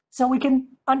so we can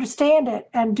understand it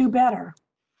and do better.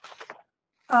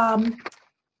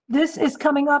 This is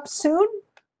coming up soon,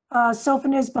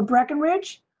 Sophonisba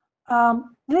Breckenridge.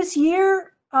 This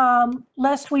year,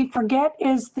 lest we forget,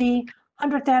 is the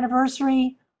 100th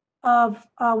anniversary of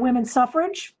women's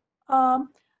suffrage, voted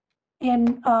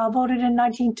in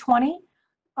 1920.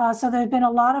 So there have been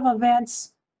a lot of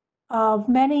events of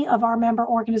many of our member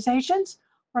organizations.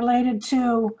 related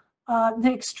to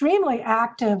the extremely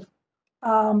active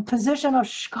position of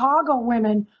Chicago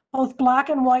women, both Black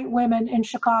and white women in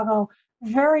Chicago,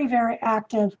 very, very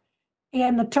active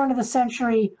in the turn of the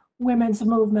century women's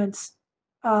movements.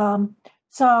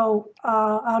 So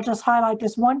I'll just highlight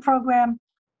this one program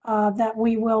that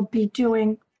we will be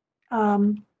doing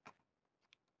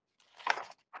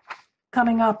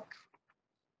coming up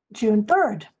June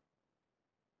 3rd.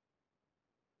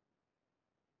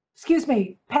 Excuse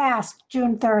me, past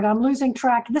June 3rd. I'm losing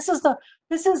track. This is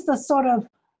the sort of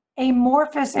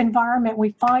amorphous environment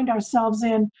we find ourselves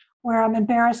in, where I'm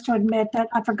embarrassed to admit that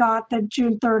I forgot that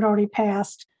June 3rd already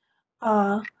passed.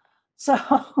 So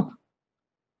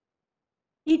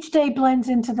each day blends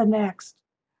into the next.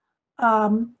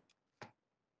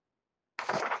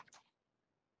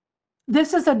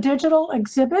 This is a digital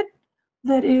exhibit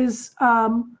that is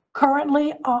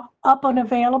currently up and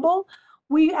available.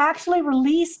 We actually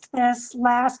released this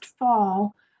last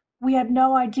fall. We had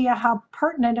no idea how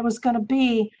pertinent it was going to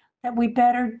be, that we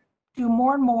better do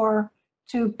more and more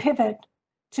to pivot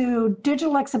to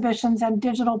digital exhibitions and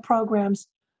digital programs.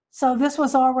 So this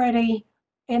was already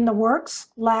in the works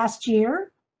last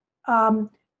year.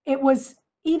 It was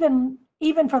even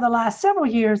for the last several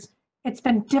years, it's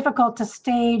been difficult to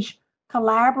stage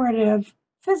collaborative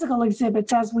physical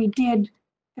exhibits, as we did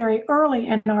very early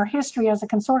in our history as a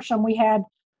consortium. We had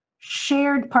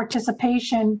shared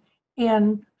participation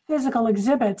in physical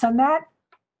exhibits, and that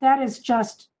is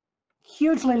just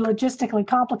hugely logistically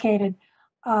complicated.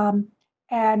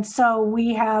 And so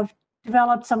we have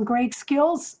developed some great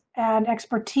skills and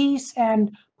expertise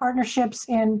and partnerships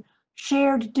in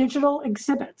shared digital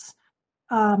exhibits,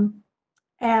 and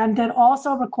that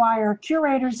also require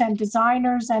curators and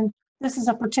designers. And this is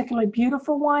a particularly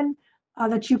beautiful one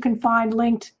that you can find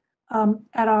linked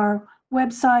at our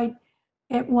website.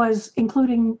 It was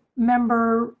including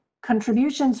member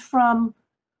contributions from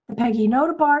the Peggy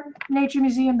Notabart Nature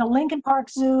Museum, the Lincoln Park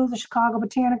Zoo, the Chicago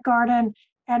Botanic Garden,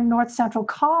 and North Central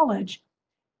College,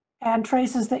 and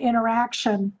traces the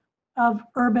interaction of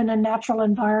urban and natural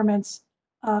environments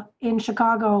in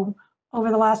Chicago over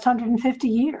the last 150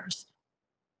 years.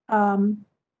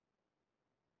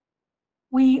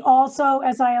 We also,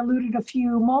 as I alluded a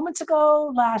few moments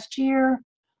ago, last year,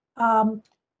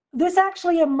 this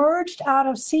actually emerged out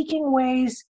of seeking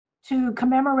ways to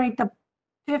commemorate the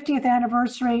 50th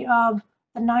anniversary of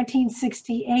the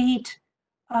 1968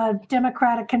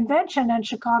 Democratic Convention and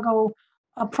Chicago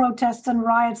protests and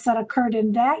riots that occurred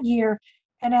in that year.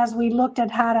 And as we looked at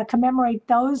how to commemorate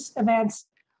those events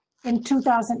in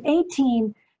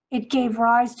 2018, it gave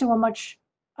rise to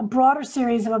a broader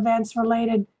series of events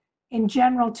related in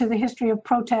general to the history of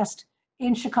protest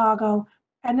in Chicago.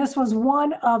 And this was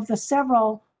one of the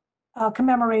several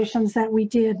commemorations that we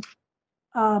did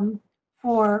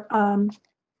for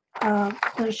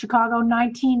the Chicago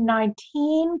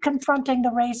 1919, confronting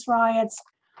the race riots,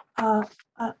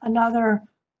 another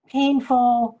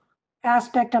painful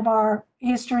aspect of our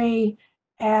history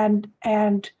and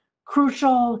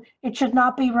crucial. It should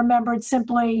not be remembered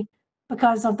simply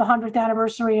because of the 100th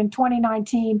anniversary in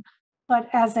 2019, but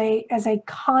as a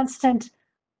constant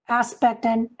aspect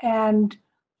and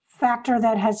factor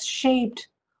that has shaped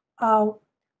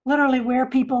literally where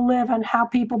people live and how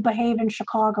people behave in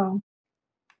Chicago.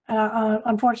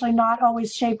 Unfortunately, not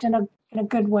always shaped in a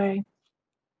good way.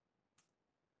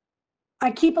 I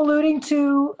keep alluding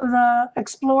to the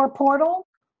Explore portal,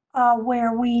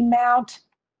 where we mount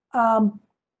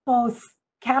both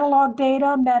catalog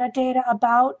data, metadata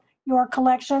about your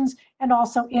collections, and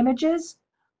also images.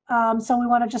 So we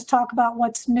want to just talk about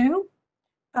what's new.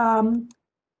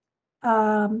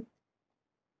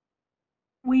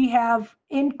 We have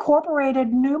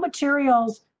incorporated new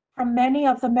materials from many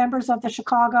of the members of the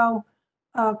Chicago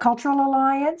Cultural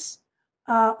Alliance.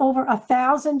 Over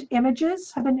 1,000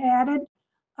 images have been added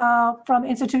from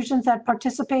institutions that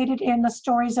participated in the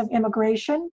Stories of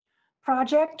Immigration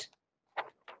project.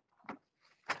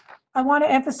 I want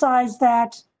to emphasize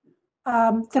that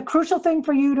the crucial thing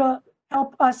for you to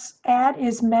help us add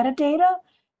is metadata,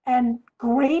 and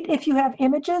great if you have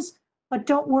images, but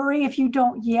don't worry if you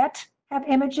don't yet have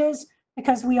images,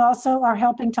 because we also are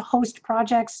helping to host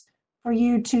projects for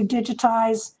you to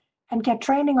digitize and get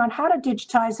training on how to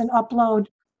digitize and upload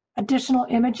additional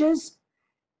images.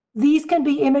 These can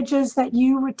be images that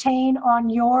you retain on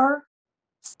your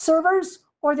servers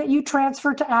or that you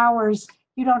transfer to ours.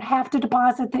 You don't have to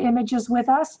deposit the images with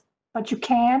us, but you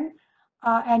can.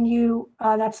 And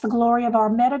that's the glory of our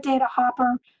metadata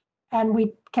hopper. And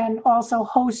we can also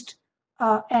host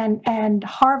and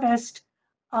harvest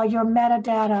your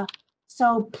metadata.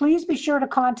 So please be sure to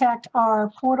contact our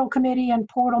portal committee and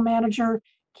portal manager,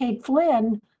 Kate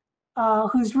Flynn,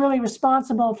 who's really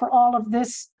responsible for all of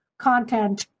this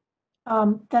content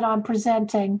that I'm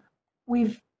presenting.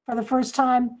 We've, for the first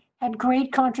time, had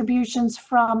great contributions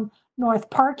from North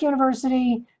Park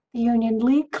University, the Union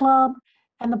League Club,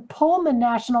 and the Pullman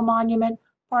National Monument,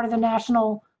 part of the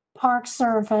National Park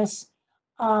Service.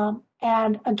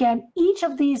 And again, each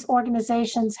of these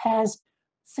organizations has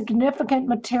significant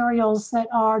materials that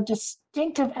are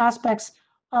distinctive aspects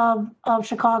of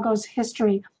Chicago's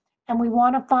history. And we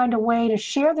want to find a way to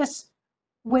share this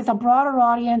with a broader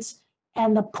audience.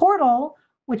 And the portal,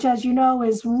 which, as you know,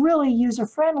 is really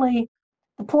user-friendly,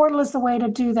 the portal is the way to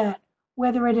do that,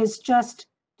 whether it is just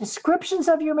descriptions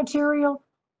of your material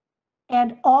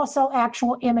and also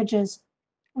actual images.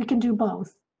 We can do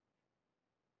both.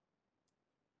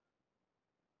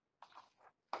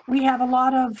 We have a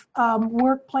lot of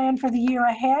work planned for the year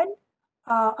ahead.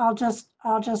 I'll just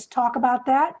talk about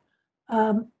that.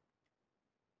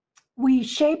 We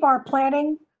shape our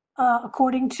planning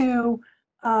according to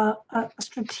a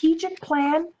strategic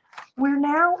plan. We're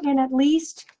now in at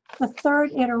least the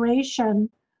third iteration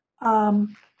of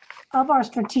our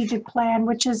strategic plan,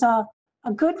 which is a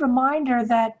good reminder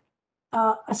that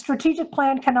a strategic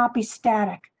plan cannot be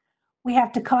static. We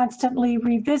have to constantly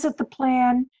revisit the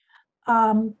plan.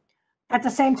 At the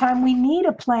same time, we need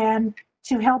a plan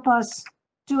to help us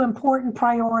do important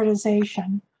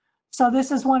prioritization. So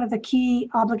this is one of the key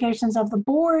obligations of the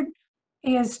board,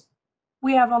 is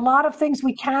we have a lot of things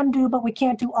we can do, but we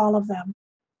can't do all of them.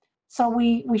 So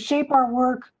we shape our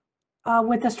work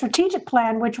with the strategic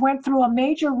plan, which went through a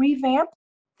major revamp,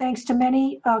 thanks to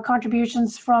many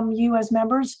contributions from you as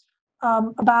members,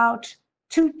 about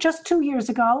just 2 years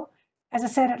ago. As I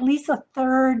said, at least the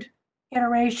third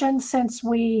iteration since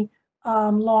we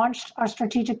launched our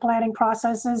strategic planning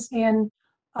processes in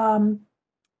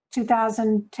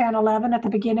 2010-11 at the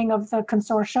beginning of the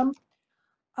consortium.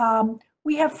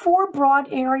 We have 4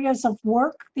 broad areas of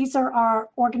work. These are our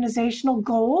organizational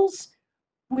goals.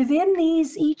 Within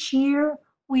these, each year,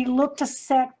 we look to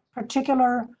set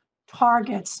particular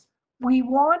targets. We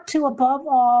want to, above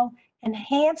all,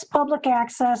 enhance public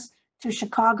access to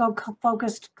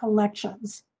Chicago-focused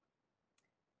collections.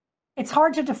 It's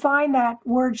hard to define that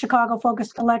word,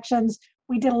 Chicago-focused collections.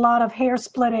 We did a lot of hair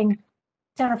splitting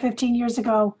 10 or 15 years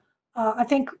ago. I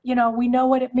think, we know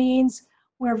what it means.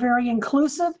 We're very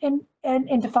inclusive in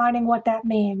defining what that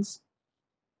means.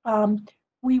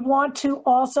 We want to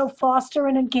also foster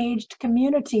an engaged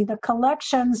community. The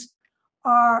collections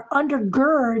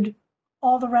undergird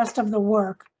all the rest of the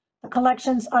work. The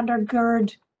collections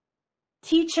undergird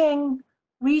teaching,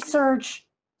 research,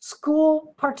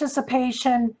 school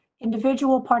participation,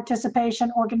 individual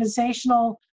participation,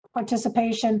 organizational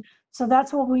participation. So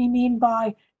that's what we mean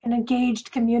by an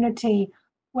engaged community,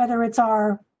 whether it's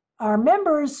our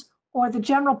members or the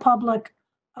general public,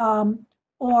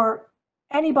 or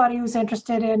anybody who's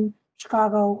interested in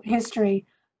Chicago history.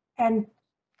 And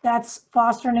that's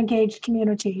foster an engaged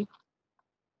community.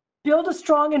 Build a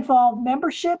strong, involved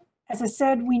membership. As I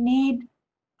said, we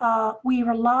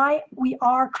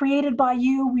are created by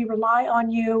you, we rely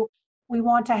on you. We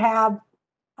want to have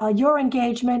your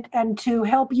engagement and to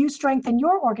help you strengthen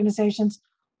your organizations.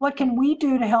 What can we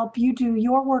do to help you do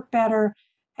your work better?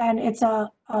 And it's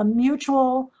a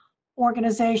mutual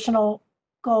organizational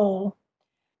goal.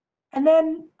 And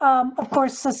then, of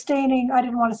course, sustaining, I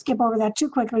didn't want to skip over that too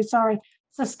quickly, sorry.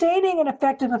 Sustaining an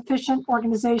effective, efficient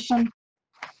organization.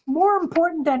 More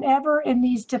important than ever in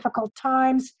these difficult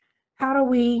times, how do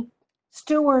we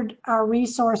steward our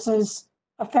resources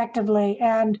effectively?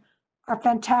 And our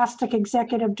fantastic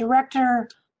executive director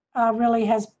really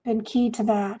has been key to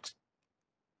that.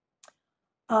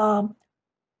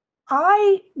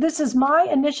 This is my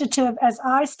initiative. As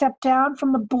I step down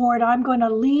from the board, I'm going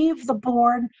to leave the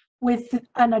board with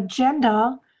an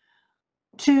agenda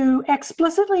to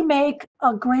explicitly make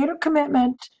a greater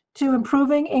commitment to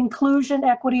improving inclusion,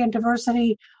 equity, and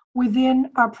diversity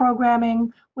within our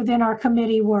programming, within our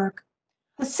committee work.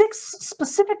 The 6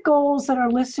 specific goals that are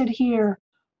listed here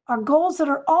are goals that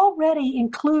are already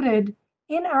included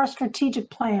in our strategic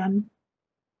plan,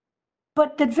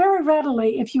 but that very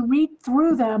readily, if you read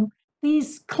through them,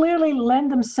 these clearly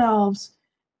lend themselves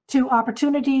to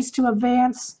opportunities to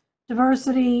advance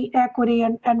diversity, equity,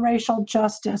 and racial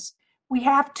justice. We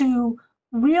have to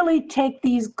really take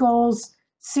these goals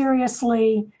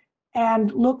seriously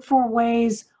and look for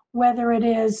ways, whether it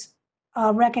is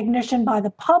recognition by the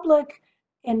public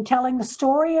in telling the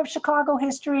story of Chicago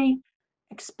history,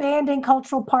 expanding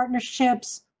cultural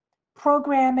partnerships,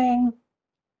 programming,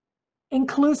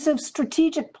 inclusive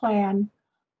strategic plan,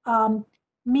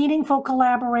 meaningful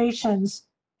collaborations,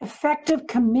 effective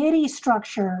committee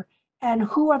structure, and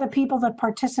who are the people that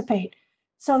participate.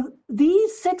 So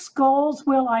these 6 goals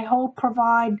will, I hope,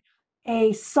 provide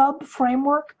a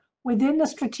sub-framework within the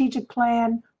strategic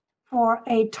plan for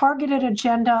a targeted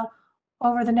agenda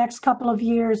over the next couple of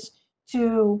years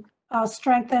to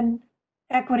strengthen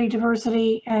equity,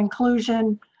 diversity, and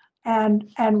inclusion, and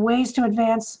ways to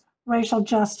advance racial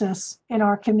justice in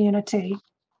our community.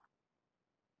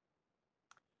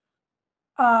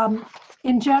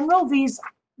 In general,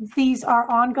 these are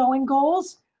ongoing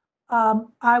goals.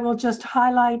 I will just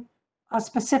highlight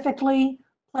specifically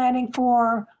planning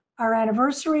for our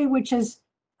anniversary, which is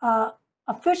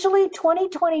officially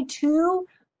 2022,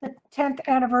 the 10th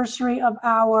anniversary of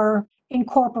our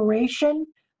incorporation.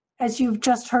 As you've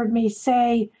just heard me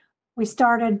say, we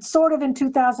started sort of in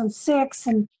 2006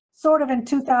 and sort of in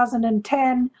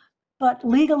 2010, but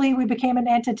legally we became an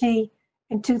entity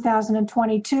in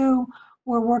 2022.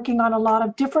 We're working on a lot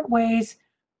of different ways,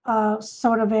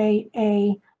 sort of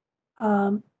a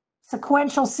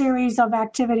sequential series of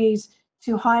activities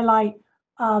to highlight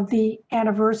the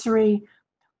anniversary.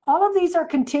 All of these are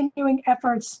continuing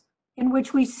efforts in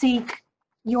which we seek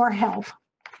your help.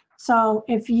 So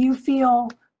if you feel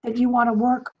that you want to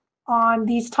work on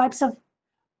these types of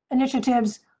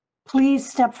initiatives, please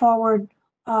step forward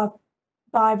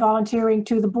by volunteering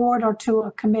to the board or to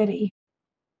a committee.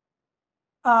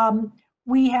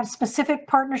 We have specific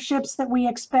partnerships that we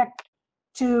expect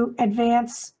to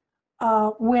advance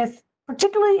with.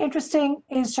 Particularly interesting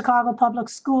is Chicago Public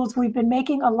Schools. We've been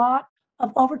making a lot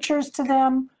of overtures to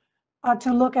them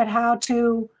to look at how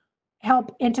to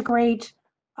help integrate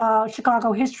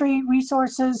Chicago history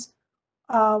resources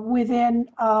within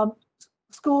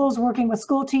schools, working with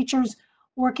school teachers,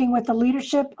 working with the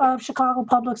leadership of Chicago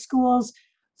Public Schools.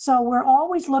 So we're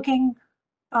always looking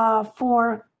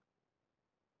for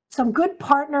some good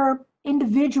partner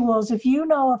individuals. If you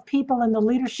know of people in the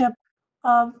leadership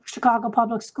of Chicago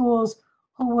Public Schools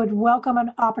who would welcome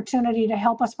an opportunity to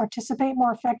help us participate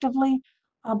more effectively,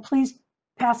 please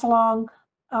pass along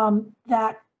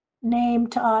that name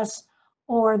to us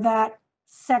or that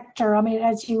sector. I mean,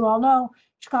 as you all know,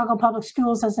 Chicago Public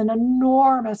Schools is an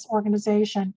enormous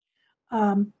organization,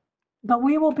 but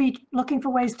we will be looking for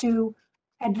ways to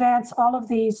advance all of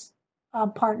these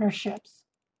partnerships.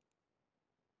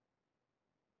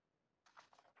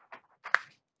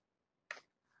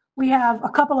 We have a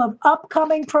couple of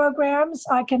upcoming programs.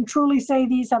 I can truly say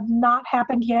these have not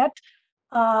happened yet.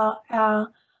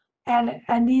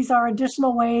 And these are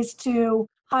additional ways to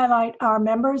highlight our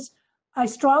members. I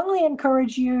strongly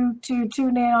encourage you to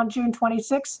tune in on June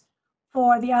 26th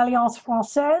for the Alliance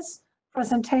Française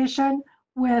presentation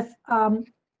with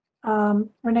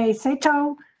Renee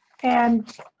Sato.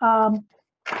 And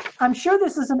I'm sure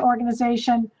this is an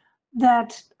organization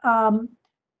that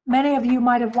many of you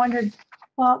might have wondered,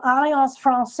 well, Alliance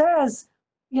Française,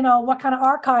 you know, what kind of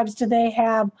archives do they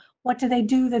have? What do they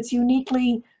do that's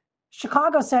uniquely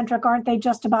Chicago-centric? Aren't they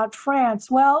just about France?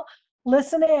 Well,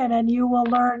 listen in and you will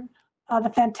learn the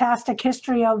fantastic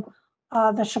history of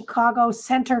the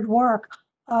Chicago-centered work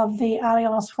of the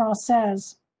Alliance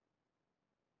Française.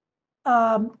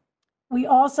 We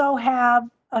also have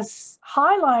a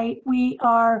highlight. We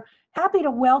are happy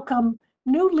to welcome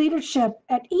new leadership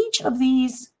at each of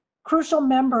these crucial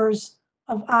members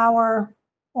of our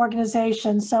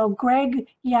organization. So Greg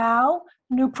Yao,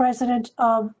 new president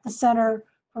of the Center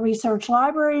for Research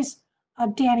Libraries,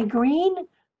 Danny Green,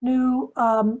 new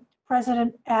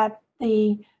president at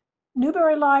the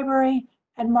Newberry Library,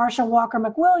 and Marsha Walker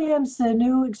McWilliams, the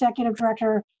new executive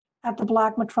director at the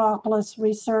Black Metropolis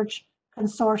Research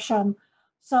Consortium.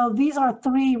 So these are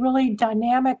 3 really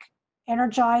dynamic,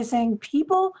 energizing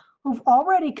people who've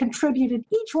already contributed.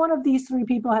 Each one of these 3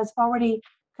 people has already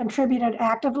contributed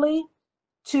actively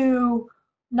to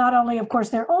not only, of course,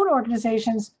 their own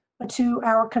organizations, but to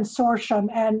our consortium.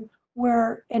 And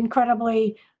we're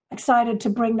incredibly excited to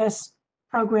bring this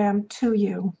program to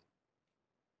you.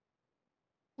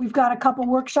 We've got a couple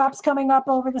workshops coming up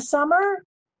over the summer.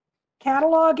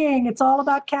 Cataloging, it's all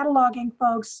about cataloging,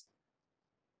 folks.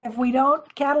 If we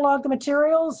don't catalog the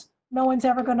materials, no one's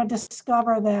ever going to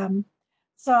discover them.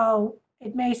 So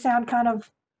it may sound kind of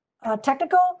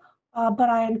technical, but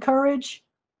I encourage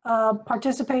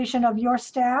participation of your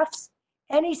staffs.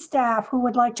 Any staff who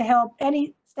would like to help,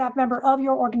 any staff member of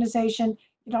your organization,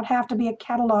 you don't have to be a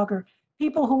cataloger.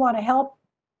 People who want to help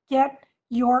get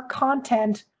your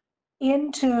content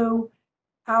into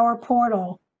our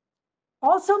portal.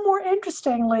 Also, more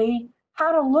interestingly,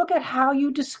 how to look at how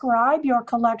you describe your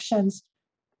collections.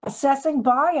 assessing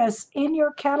bias in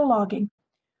your cataloging.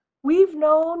 We've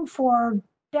known for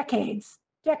decades,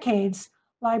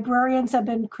 librarians have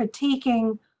been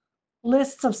critiquing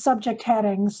lists of subject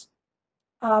headings,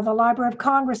 the Library of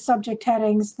Congress subject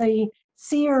headings, the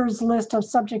Sears list of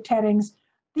subject headings.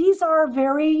 These are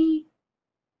very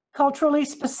culturally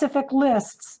specific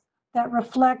lists that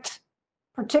reflect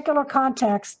particular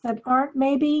contexts that aren't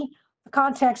maybe the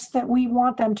context that we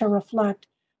want them to reflect.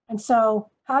 And so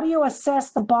how do you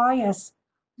assess the bias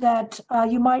that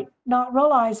you might not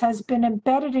realize has been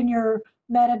embedded in your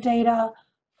metadata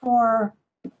for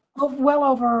well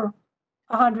over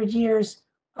 100 years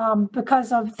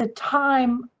because of the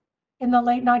time in the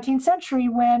late 19th century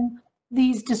when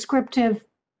these descriptive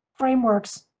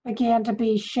frameworks began to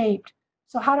be shaped.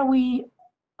 So how do we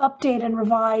update and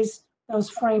revise those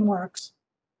frameworks?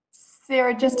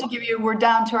 Sarah, just to give you, we're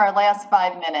down to our last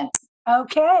 5 minutes.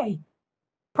 Okay,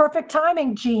 perfect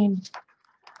timing, Jean.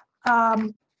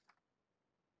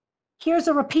 Here's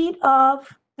a repeat of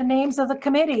the names of the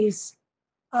committees.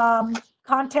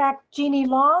 Contact Jeannie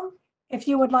Long if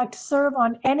you would like to serve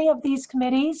on any of these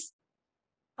committees.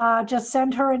 Just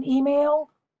send her an email.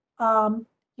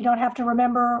 You don't have to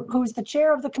remember who's the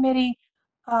chair of the committee,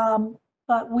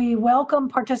 but we welcome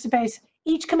participation.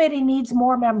 Each committee needs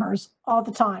more members all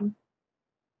the time.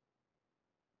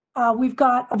 We've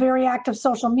got a very active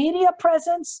social media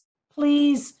presence.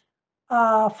 Please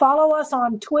follow us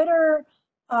on Twitter.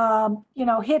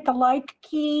 Hit the like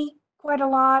key quite a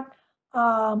lot.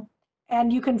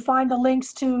 And you can find the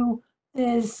links to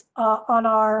this on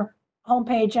our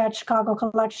homepage at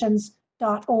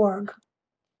chicagocollections.org.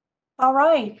 All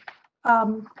right.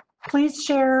 Please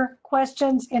share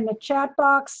questions in the chat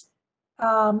box.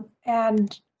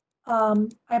 And I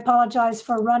apologize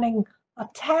for running a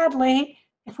tad late.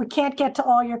 If we can't get to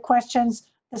all your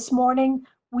questions this morning,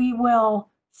 we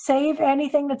will save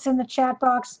anything that's in the chat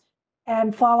box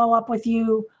and follow up with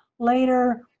you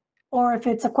later. Or if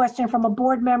it's a question from a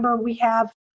board member, we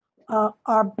have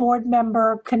our board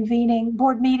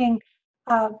meeting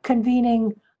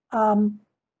convening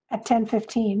at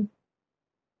 10:15.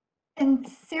 And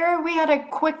Sarah, we had a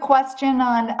quick question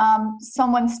on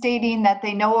someone stating that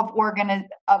they know of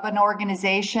an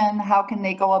organization. How can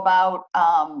they go about,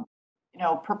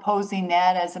 proposing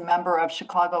that as a member of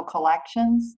Chicago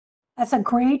Collections? That's a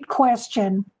great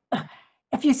question.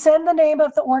 If you send the name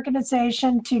of the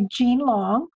organization to Jean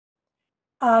Long,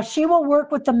 she will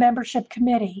work with the membership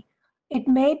committee. It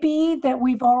may be that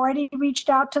we've already reached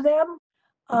out to them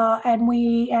and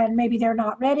maybe they're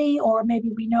not ready, or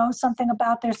maybe we know something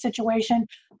about their situation,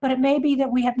 but it may be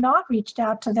that we have not reached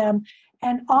out to them.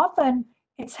 And often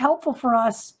it's helpful for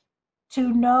us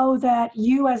to know that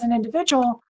you as an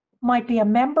individual might be a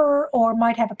member or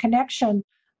might have a connection.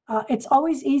 It's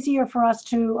always easier for us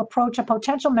to approach a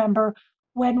potential member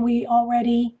when we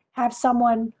already have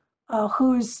someone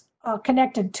who's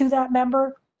connected to that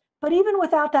member. But even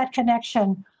without that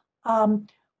connection,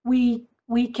 we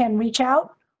can reach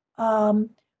out. And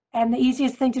the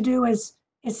easiest thing to do is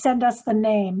send us the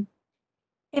name.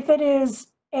 If it is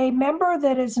a member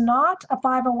that is not a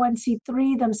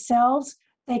 501c3 themselves,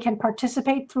 they can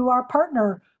participate through our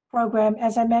partner program,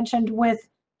 as I mentioned, with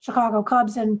Chicago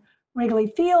Cubs and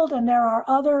Wrigley Field. And there are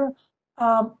other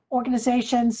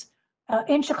organizations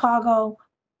in Chicago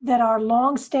that are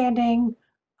longstanding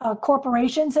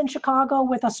corporations in Chicago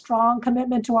with a strong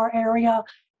commitment to our area,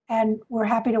 and we're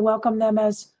happy to welcome them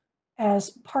as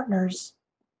partners.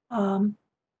 But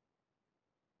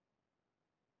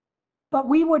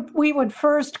we would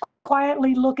first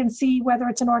quietly look and see whether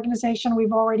it's an organization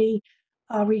we've already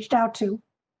reached out to.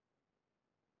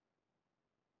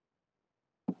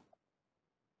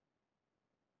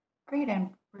 Great, and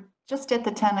we're just at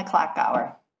the 10 o'clock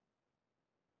hour.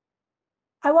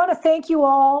 I want to thank you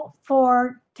all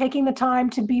for taking the time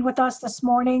to be with us this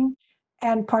morning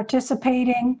and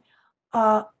participating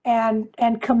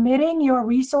and committing your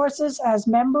resources as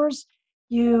members.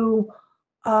 You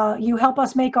help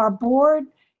us make our board.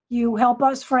 You help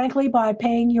us, frankly, by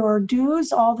paying your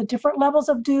dues, all the different levels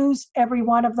of dues. Every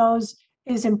one of those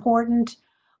is important.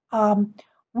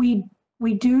 We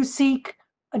do seek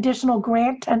additional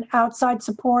grant and outside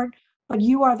support, but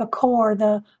you are the core,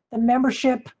 the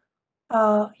membership,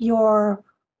 your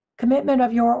commitment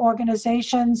of your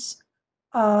organization's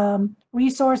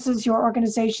resources, your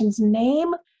organization's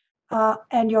name,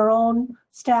 and your own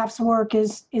staff's work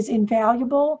is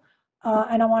invaluable.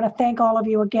 And I want to thank all of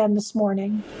you again this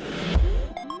morning.